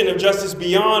 a vision of justice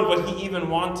beyond what he even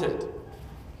wanted.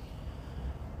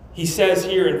 He says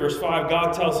here in verse 5,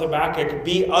 God tells Habakkuk,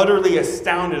 be utterly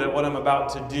astounded at what I'm about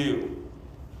to do.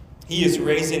 He is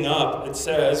raising up, it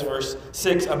says, verse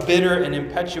 6, a bitter and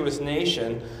impetuous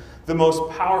nation. The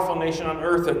most powerful nation on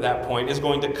earth at that point is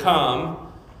going to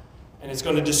come, and it's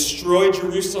going to destroy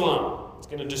Jerusalem. It's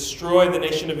going to destroy the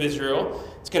nation of Israel.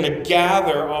 It's going to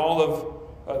gather all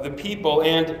of the people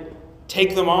and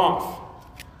take them off.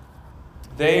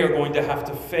 They are going to have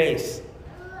to face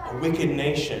a wicked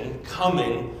nation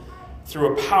coming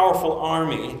through a powerful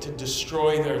army to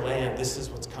destroy their land. This is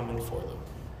what's coming for them.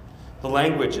 The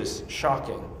language is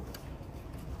shocking.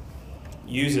 It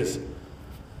uses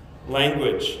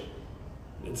language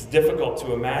it's difficult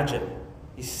to imagine.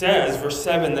 He says, verse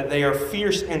 7, that they are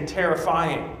fierce and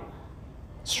terrifying.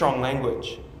 Strong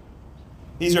language.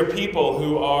 These are people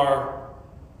who are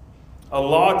a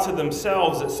law to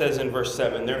themselves, it says in verse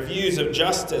 7. Their views of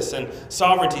justice and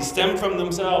sovereignty stem from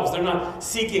themselves. They're not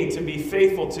seeking to be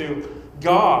faithful to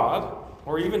God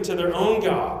or even to their own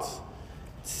gods.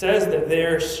 It says that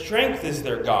their strength is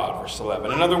their God, verse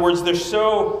 11. In other words, they're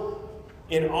so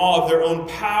in awe of their own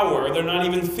power, they're not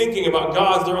even thinking about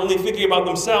gods. They're only thinking about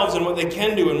themselves and what they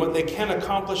can do and what they can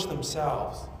accomplish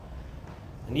themselves.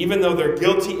 And even though they're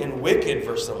guilty and wicked,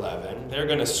 verse 11, they're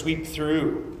going to sweep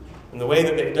through. In the way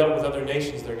that they've dealt with other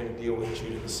nations, they're going to deal with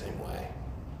Judah the same way.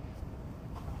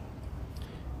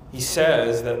 He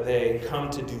says that they come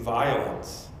to do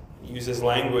violence. He uses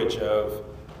language of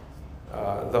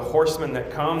the horsemen that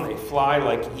come, they fly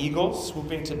like eagles,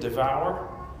 swooping to devour.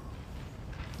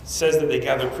 It says that they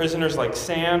gather prisoners like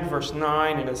sand, verse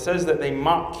 9, and it says that they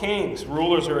mock kings.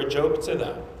 Rulers are a joke to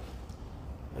them.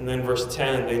 And then verse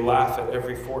 10, they laugh at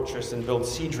every fortress and build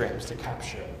siege ramps to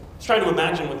capture it. I was trying to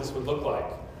imagine what this would look like.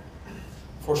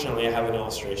 Fortunately, I have an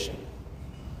illustration.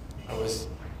 I was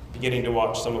beginning to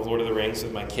watch some of Lord of the Rings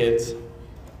with my kids.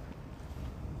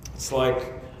 It's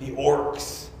like the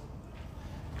orcs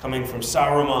coming from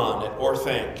Saruman at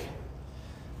Orthanc,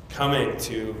 coming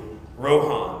to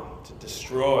Rohan to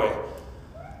destroy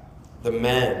the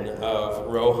men of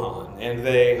Rohan. And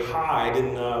they hide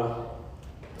in the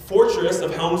fortress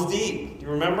of Helm's Deep. Do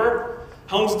you remember?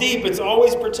 Helm's Deep, it's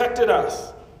always protected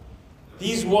us.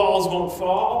 These walls won't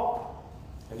fall.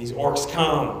 And these orcs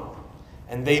come,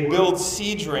 and they build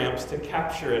siege ramps to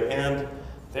capture it, and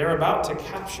they're about to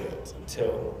capture it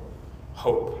until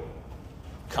hope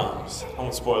comes. I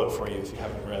won't spoil it for you if you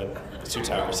haven't read The Two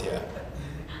Towers yet.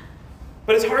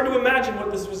 But it's hard to imagine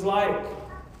what this was like.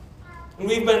 And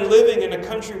we've been living in a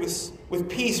country with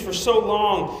peace for so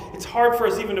long, it's hard for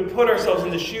us even to put ourselves in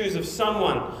the shoes of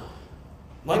someone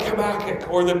like Habakkuk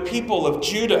or the people of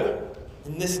Judah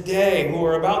in this day who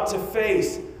are about to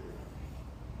face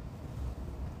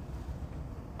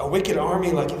a wicked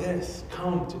army like this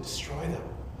come to destroy them.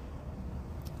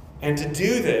 And to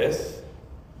do this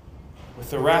with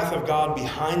the wrath of God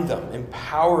behind them,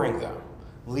 empowering them,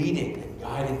 leading and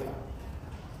guiding them.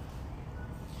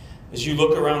 As you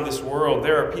look around this world,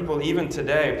 there are people even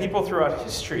today, people throughout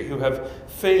history who have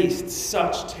faced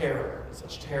such terror,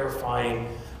 such terrifying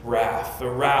wrath, the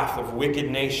wrath of wicked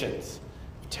nations,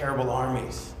 terrible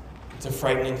armies. It's a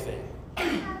frightening thing.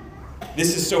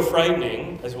 This is so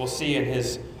frightening, as we'll see in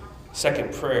his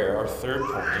second prayer, our third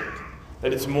point,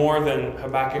 that it's more than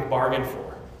Habakkuk bargained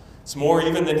for. It's more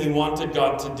even than he wanted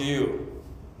God to do.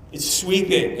 It's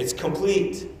sweeping. It's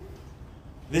complete.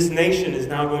 This nation is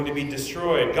now going to be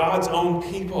destroyed. God's own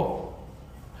people.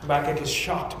 Habakkuk is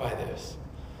shocked by this.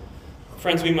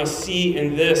 Friends, we must see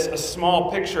in this a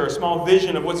small picture, a small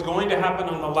vision of what's going to happen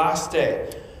on the last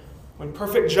day, when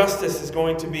perfect justice is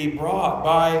going to be brought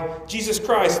by Jesus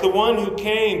Christ, the one who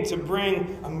came to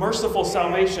bring a merciful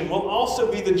salvation, will also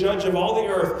be the judge of all the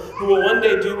earth, who will one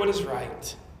day do what is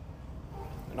right.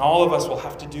 And all of us will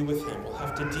have to do with him. We'll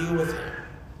have to deal with him.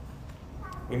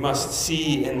 We must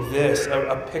see in this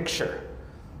a picture,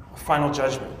 a final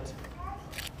judgment.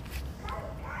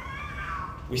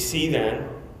 We see then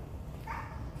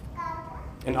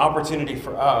an opportunity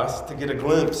for us to get a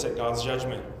glimpse at God's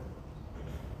judgment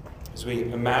as we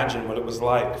imagine what it was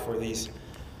like for these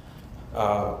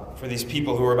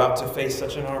people who were about to face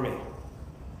such an army.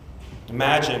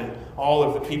 Imagine all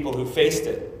of the people who faced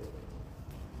it,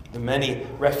 the many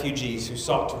refugees who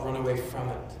sought to run away from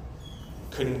it,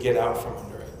 couldn't get out from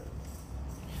under it.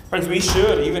 Friends, we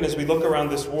should, even as we look around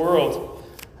this world,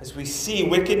 as we see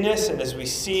wickedness and as we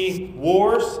see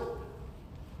wars,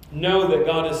 know that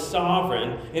God is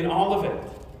sovereign in all of it.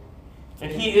 And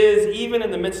he is, even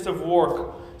in the midst of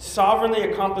war, sovereignly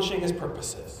accomplishing his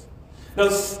purposes. Now,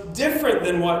 it's different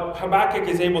than what Habakkuk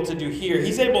is able to do here.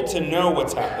 He's able to know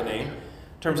what's happening in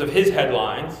terms of his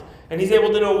headlines, and he's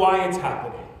able to know why it's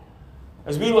happening.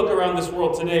 As we look around this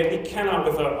world today, we cannot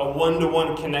with a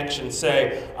one-to-one connection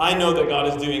say, I know that God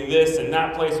is doing this in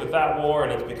that place with that war,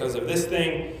 and it's because of this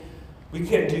thing. We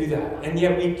can't do that. And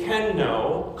yet we can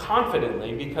know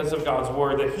confidently, because of God's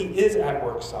word, that he is at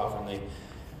work sovereignly.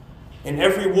 In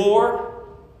every war,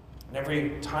 in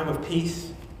every time of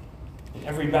peace, in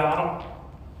every battle,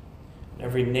 in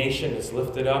every nation is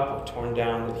lifted up or torn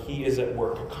down, that he is at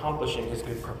work accomplishing his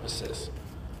good purposes.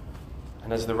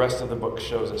 And as the rest of the book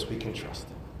shows us, we can trust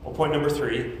him. Well, point number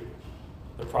 3,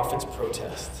 the prophet's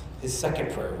protest. His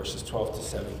second prayer, verses 12 to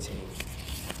 17.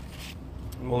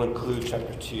 And we'll include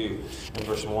chapter 2 and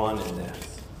verse 1 in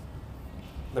this.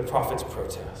 The prophet's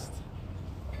protest.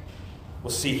 We'll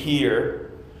see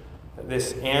here that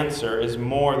this answer is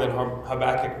more than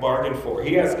Habakkuk bargained for.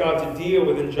 He asks God to deal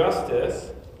with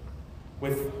injustice,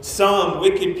 with some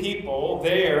wicked people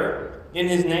there in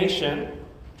his nation.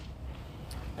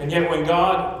 And yet when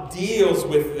God deals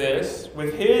with this,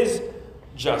 with his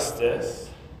justice,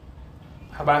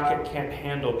 Habakkuk can't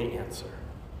handle the answer.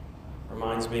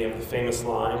 Reminds me of the famous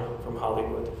line from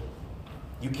Hollywood.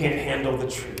 You can't handle the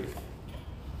truth.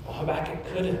 Well, Habakkuk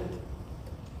couldn't.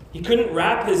 He couldn't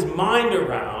wrap his mind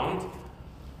around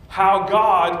how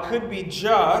God could be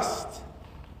just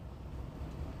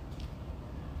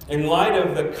in light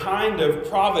of the kind of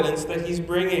providence that he's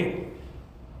bringing.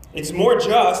 It's more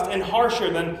just and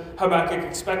harsher than Habakkuk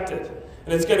expected.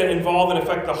 And it's going to involve and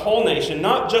affect the whole nation,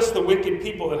 not just the wicked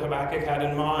people that Habakkuk had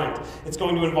in mind. It's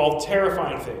going to involve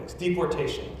terrifying things: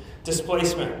 deportation,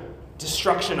 displacement,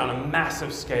 destruction on a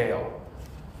massive scale.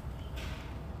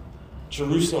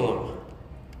 Jerusalem,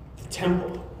 the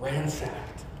temple,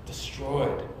 ransacked,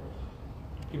 destroyed.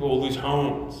 People will lose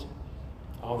homes.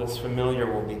 All that's familiar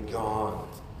will be gone.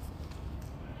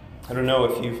 I don't know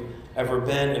if you've ever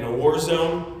been in a war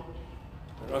zone.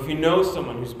 I don't know if you know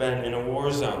someone who's been in a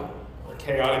war zone, or a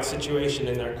chaotic situation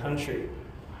in their country.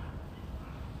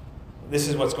 This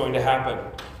is what's going to happen.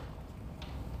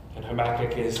 And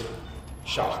Habakkuk is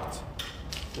shocked.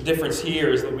 The difference here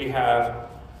is that we have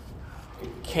a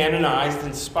canonized,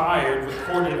 inspired,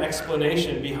 recorded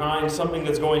explanation behind something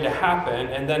that's going to happen,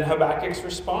 and then Habakkuk's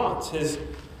response, his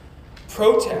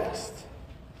protest.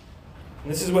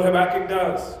 And this is what Habakkuk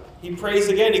does. He prays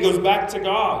again. He goes back to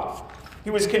God. He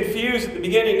was confused at the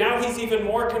beginning. Now he's even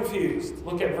more confused.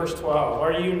 Look at verse 12.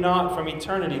 Are you not from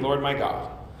eternity, Lord my God?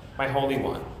 my Holy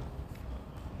One.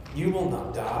 You will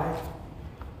not die.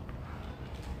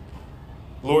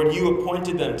 Lord, you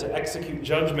appointed them to execute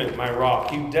judgment, my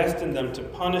rock. You destined them to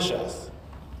punish us.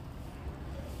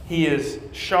 He is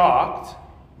shocked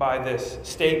by this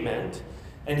statement,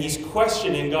 and he's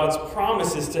questioning God's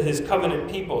promises to his covenant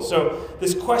people. So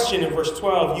this question in verse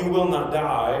 12, you will not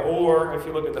die, or if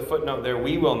you look at the footnote there,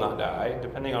 we will not die,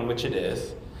 depending on which it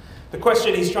is. The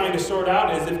question he's trying to sort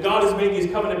out is, if God has made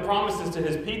these covenant promises to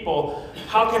his people,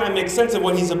 how can I make sense of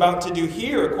what he's about to do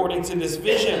here according to this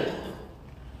vision?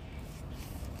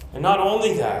 And not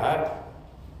only that,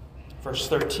 verse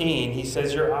 13, he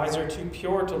says, your eyes are too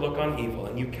pure to look on evil,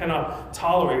 and you cannot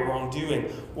tolerate wrongdoing.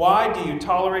 Why do you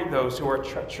tolerate those who are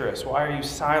treacherous? Why are you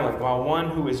silent while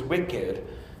one who is wicked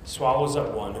swallows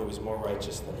up one who is more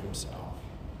righteous than himself?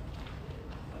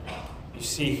 You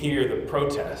see here the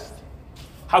protest.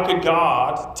 How could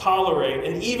God tolerate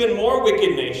an even more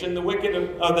wicked nation,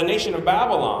 the nation of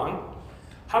Babylon?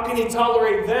 How can he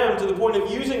tolerate them to the point of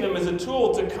using them as a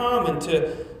tool to come and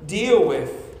to deal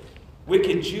with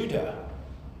wicked Judah?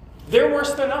 They're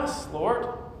worse than us, Lord.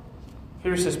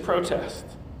 Here's his protest.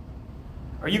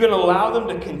 Are you going to allow them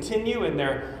to continue in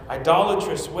their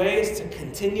idolatrous ways, to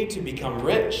continue to become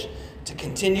rich, to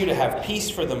continue to have peace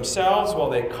for themselves while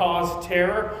they cause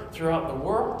terror throughout the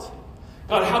world?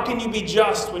 God, how can you be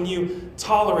just when you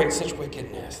tolerate such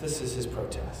wickedness? This is his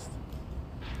protest.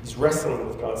 He's wrestling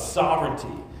with God's sovereignty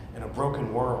in a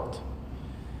broken world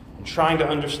and trying to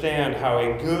understand how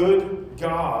a good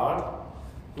God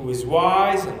who is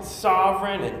wise and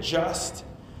sovereign and just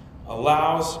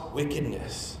allows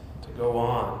wickedness to go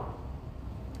on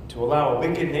and to allow a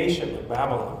wicked nation like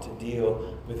Babylon to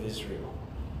deal with Israel.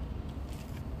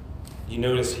 You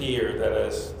notice here that,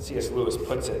 as C.S. Lewis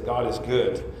puts it, God is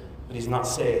good, but he's not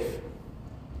safe.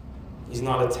 He's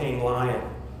not a tame lion,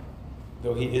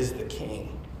 though he is the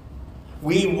king.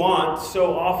 We want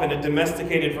so often a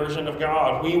domesticated version of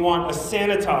God. We want a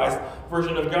sanitized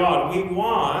version of God. We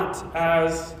want,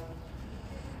 as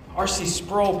R.C.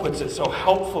 Sproul puts it so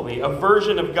helpfully, a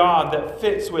version of God that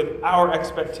fits with our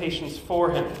expectations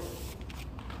for him.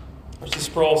 R.C.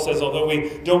 Sproul says, although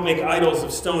we don't make idols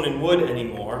of stone and wood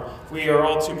anymore, we are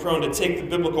all too prone to take the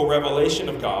biblical revelation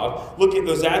of God, look at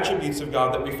those attributes of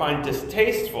God that we find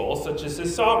distasteful, such as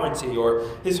his sovereignty or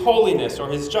his holiness or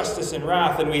his justice and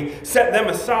wrath, and we set them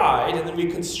aside, and then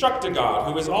we construct a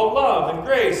God who is all love and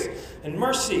grace and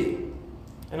mercy.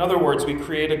 In other words, we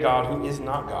create a God who is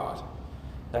not God.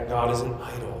 That God is an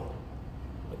idol.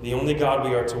 But the only God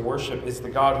we are to worship is the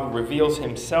God who reveals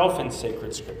himself in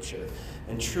sacred scripture.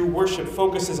 And true worship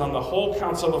focuses on the whole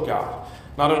counsel of God,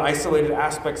 not on isolated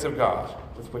aspects of God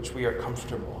with which we are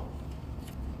comfortable.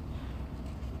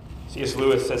 C.S.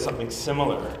 Lewis says something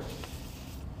similar.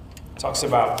 He talks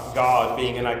about God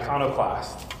being an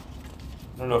iconoclast.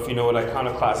 I don't know if you know what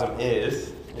iconoclasm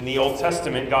is. In the Old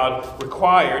Testament, God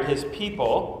required his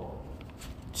people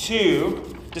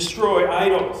to destroy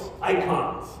idols,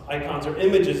 icons. Icons are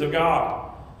images of God.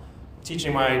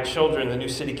 Teaching my children the New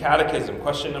City Catechism.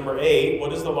 Question number 8,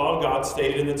 what is the law of God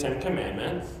stated in the 10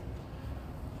 Commandments?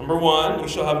 Number 1, you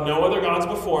shall have no other gods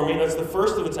before me. That's the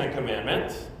first of the 10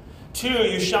 Commandments. 2,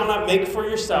 you shall not make for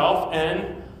yourself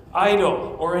an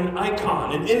idol or an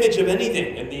icon, an image of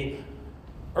anything in the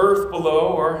earth below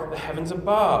or the heavens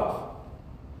above.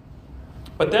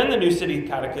 But then the New City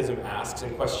Catechism asks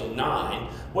in question 9,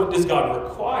 what does God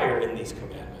require in these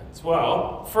commandments?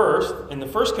 Well, first, in the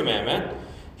first commandment,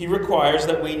 he requires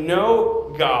that we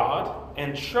know God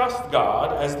and trust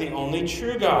God as the only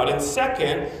true God. And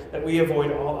second, that we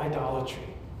avoid all idolatry.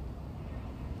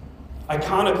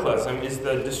 Iconoclasm is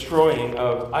the destroying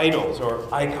of idols or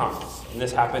icons. And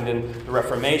this happened in the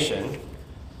Reformation.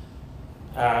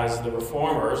 As the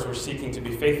Reformers were seeking to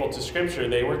be faithful to Scripture,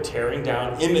 they were tearing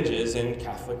down images in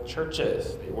Catholic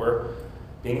churches. They were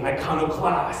being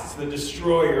iconoclasts, the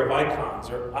destroyer of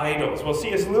icons or idols. Well,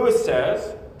 C.S. Lewis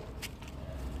says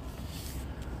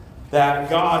that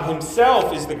God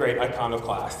himself is the great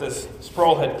iconoclast. As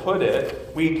Sproul had put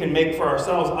it, we can make for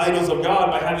ourselves idols of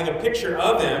God by having a picture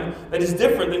of him that is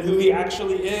different than who he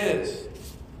actually is.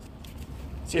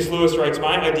 C.S. Lewis writes,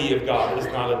 my idea of God is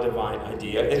not a divine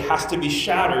idea. It has to be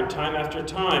shattered time after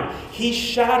time. He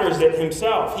shatters it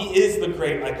himself. He is the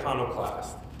great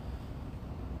iconoclast.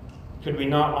 Could we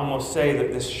not almost say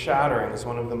that this shattering is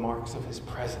one of the marks of his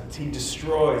presence? He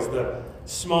destroys the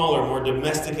smaller, more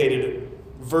domesticated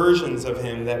versions of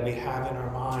him that we have in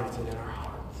our minds and in our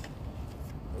hearts.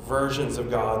 Versions of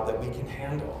God that we can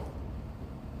handle.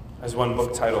 As one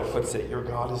book title puts it, your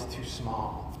God is too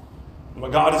small. And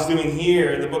what God is doing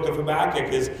here in the book of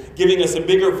Habakkuk is giving us a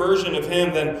bigger version of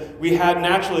him than we had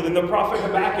naturally, than the prophet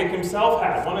Habakkuk himself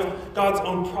had, one of God's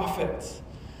own prophets.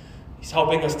 He's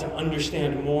helping us to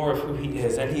understand more of who he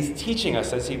is, and he's teaching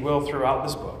us, as he will throughout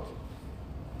this book,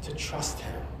 to trust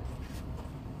him.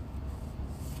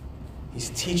 He's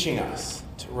teaching us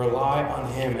to rely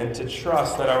on him and to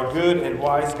trust that our good and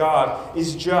wise God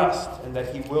is just and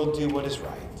that he will do what is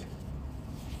right.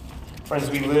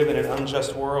 Friends, we live in an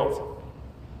unjust world.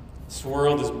 This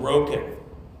world is broken. It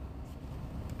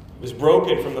was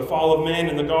broken from the fall of man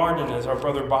in the garden, as our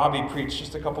brother Bobby preached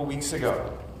just a couple weeks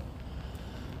ago.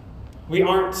 We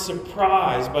aren't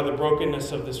surprised by the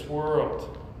brokenness of this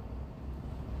world.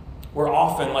 We're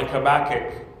often, like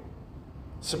Habakkuk,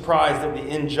 surprised at the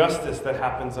injustice that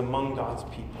happens among God's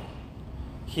people.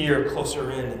 Here, closer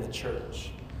in the church.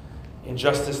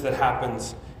 Injustice that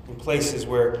happens in places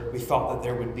where we thought that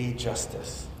there would be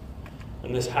justice.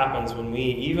 And this happens when we,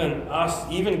 even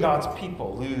God's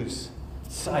people, lose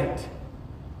sight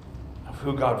of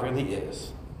who God really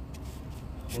is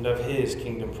and of his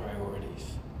kingdom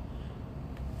priorities.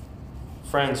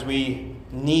 Friends, we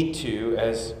need to,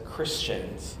 as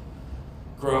Christians,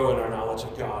 grow in our knowledge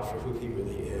of God for who he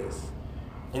really is,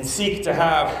 and seek to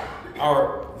have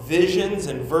our visions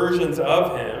and versions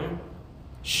of him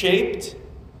shaped,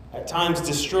 at times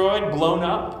destroyed, blown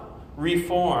up,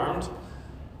 reformed,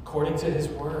 according to his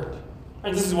word.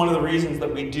 And this is one of the reasons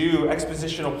that we do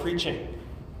expositional preaching.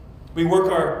 We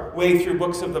work our way through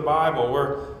books of the Bible.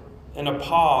 We're in a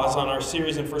pause on our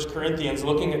series in 1 Corinthians,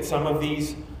 looking at some of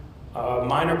these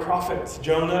minor prophets,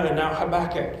 Jonah and now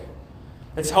Habakkuk.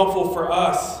 It's helpful for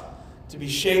us to be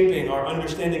shaping our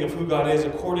understanding of who God is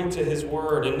according to his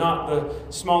word and not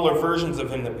the smaller versions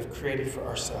of him that we've created for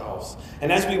ourselves. And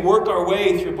as we work our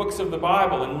way through books of the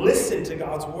Bible and listen to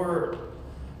God's word,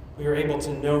 we are able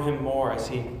to know him more as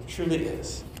he truly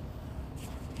is,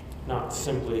 not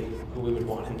simply who we would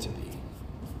want him to be.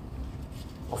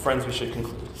 Well, friends, we should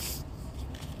conclude.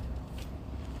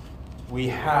 We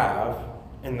have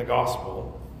in the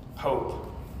gospel hope.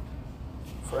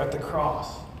 For at the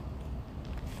cross,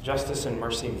 justice and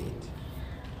mercy meet.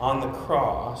 On the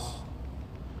cross,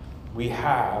 we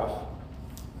have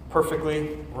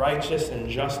perfectly righteous and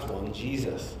just one,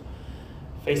 Jesus,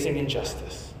 facing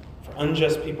injustice. For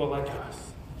unjust people like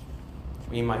us,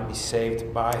 we might be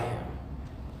saved by him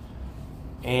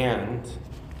and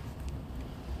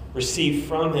receive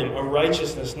from him a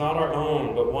righteousness not our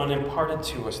own, but one imparted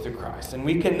to us through Christ. And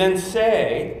we can then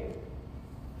say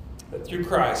that through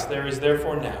Christ there is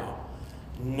therefore now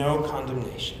no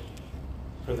condemnation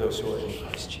for those who are in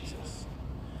Christ Jesus.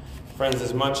 Friends,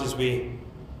 as much as we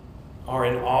are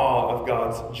in awe of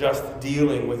God's just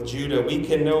dealing with Judah, we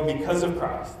can know because of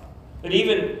Christ that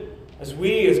even as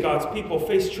we as God's people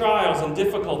face trials and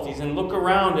difficulties and look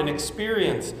around and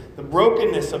experience the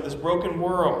brokenness of this broken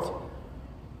world,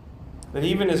 that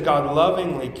even as God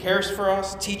lovingly cares for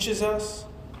us, teaches us,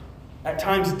 at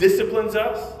times disciplines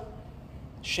us,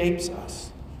 shapes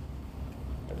us,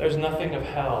 that there's nothing of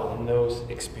hell in those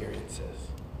experiences.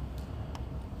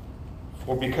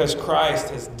 For because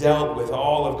Christ has dealt with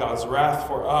all of God's wrath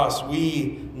for us,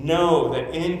 we know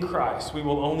that in Christ we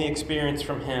will only experience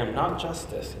from him not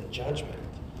justice and judgment,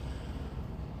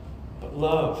 but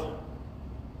love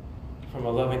from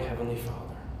a loving Heavenly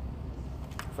Father.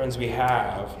 Friends, we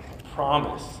have a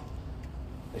promise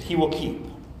that he will keep.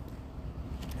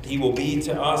 He will be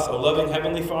to us a loving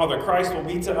Heavenly Father. Christ will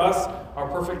be to us our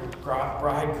perfect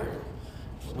bridegroom.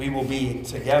 We will be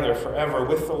together forever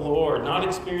with the Lord, not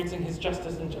experiencing his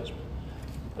justice and judgment,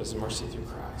 but his mercy through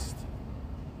Christ.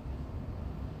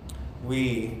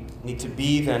 We need to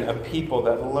be then a people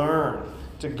that learn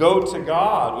to go to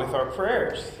God with our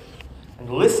prayers and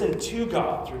listen to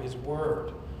God through his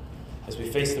word as we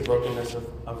face the brokenness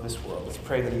of this world. Let's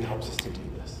pray that he helps us to do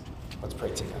this. Let's pray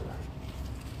together.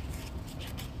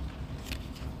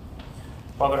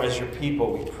 Father, as your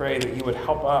people, we pray that you would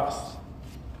help us.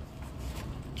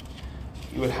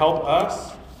 You would help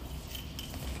us to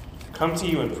come to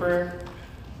you in prayer.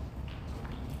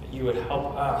 That you would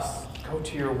help us go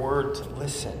to your word to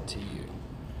listen to you.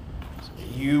 So that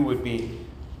you would be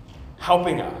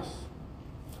helping us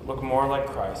to look more like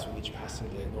Christ with each passing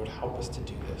day. Lord, help us to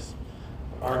do this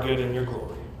for our good and your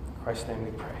glory. In Christ's name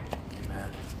we pray. Amen.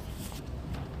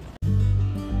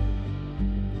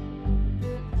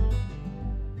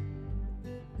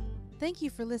 Thank you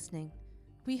for listening.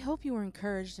 We hope you were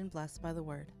encouraged and blessed by the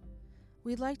word.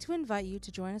 We'd like to invite you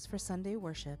to join us for Sunday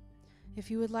worship.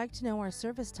 If you would like to know our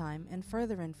service time and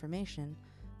further information,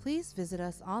 please visit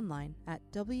us online at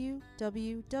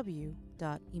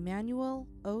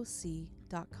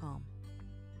www.immanueloc.com.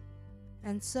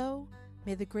 And so,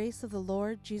 may the grace of the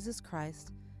Lord Jesus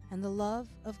Christ, and the love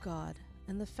of God,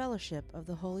 and the fellowship of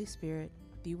the Holy Spirit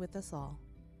be with us all.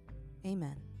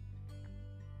 Amen.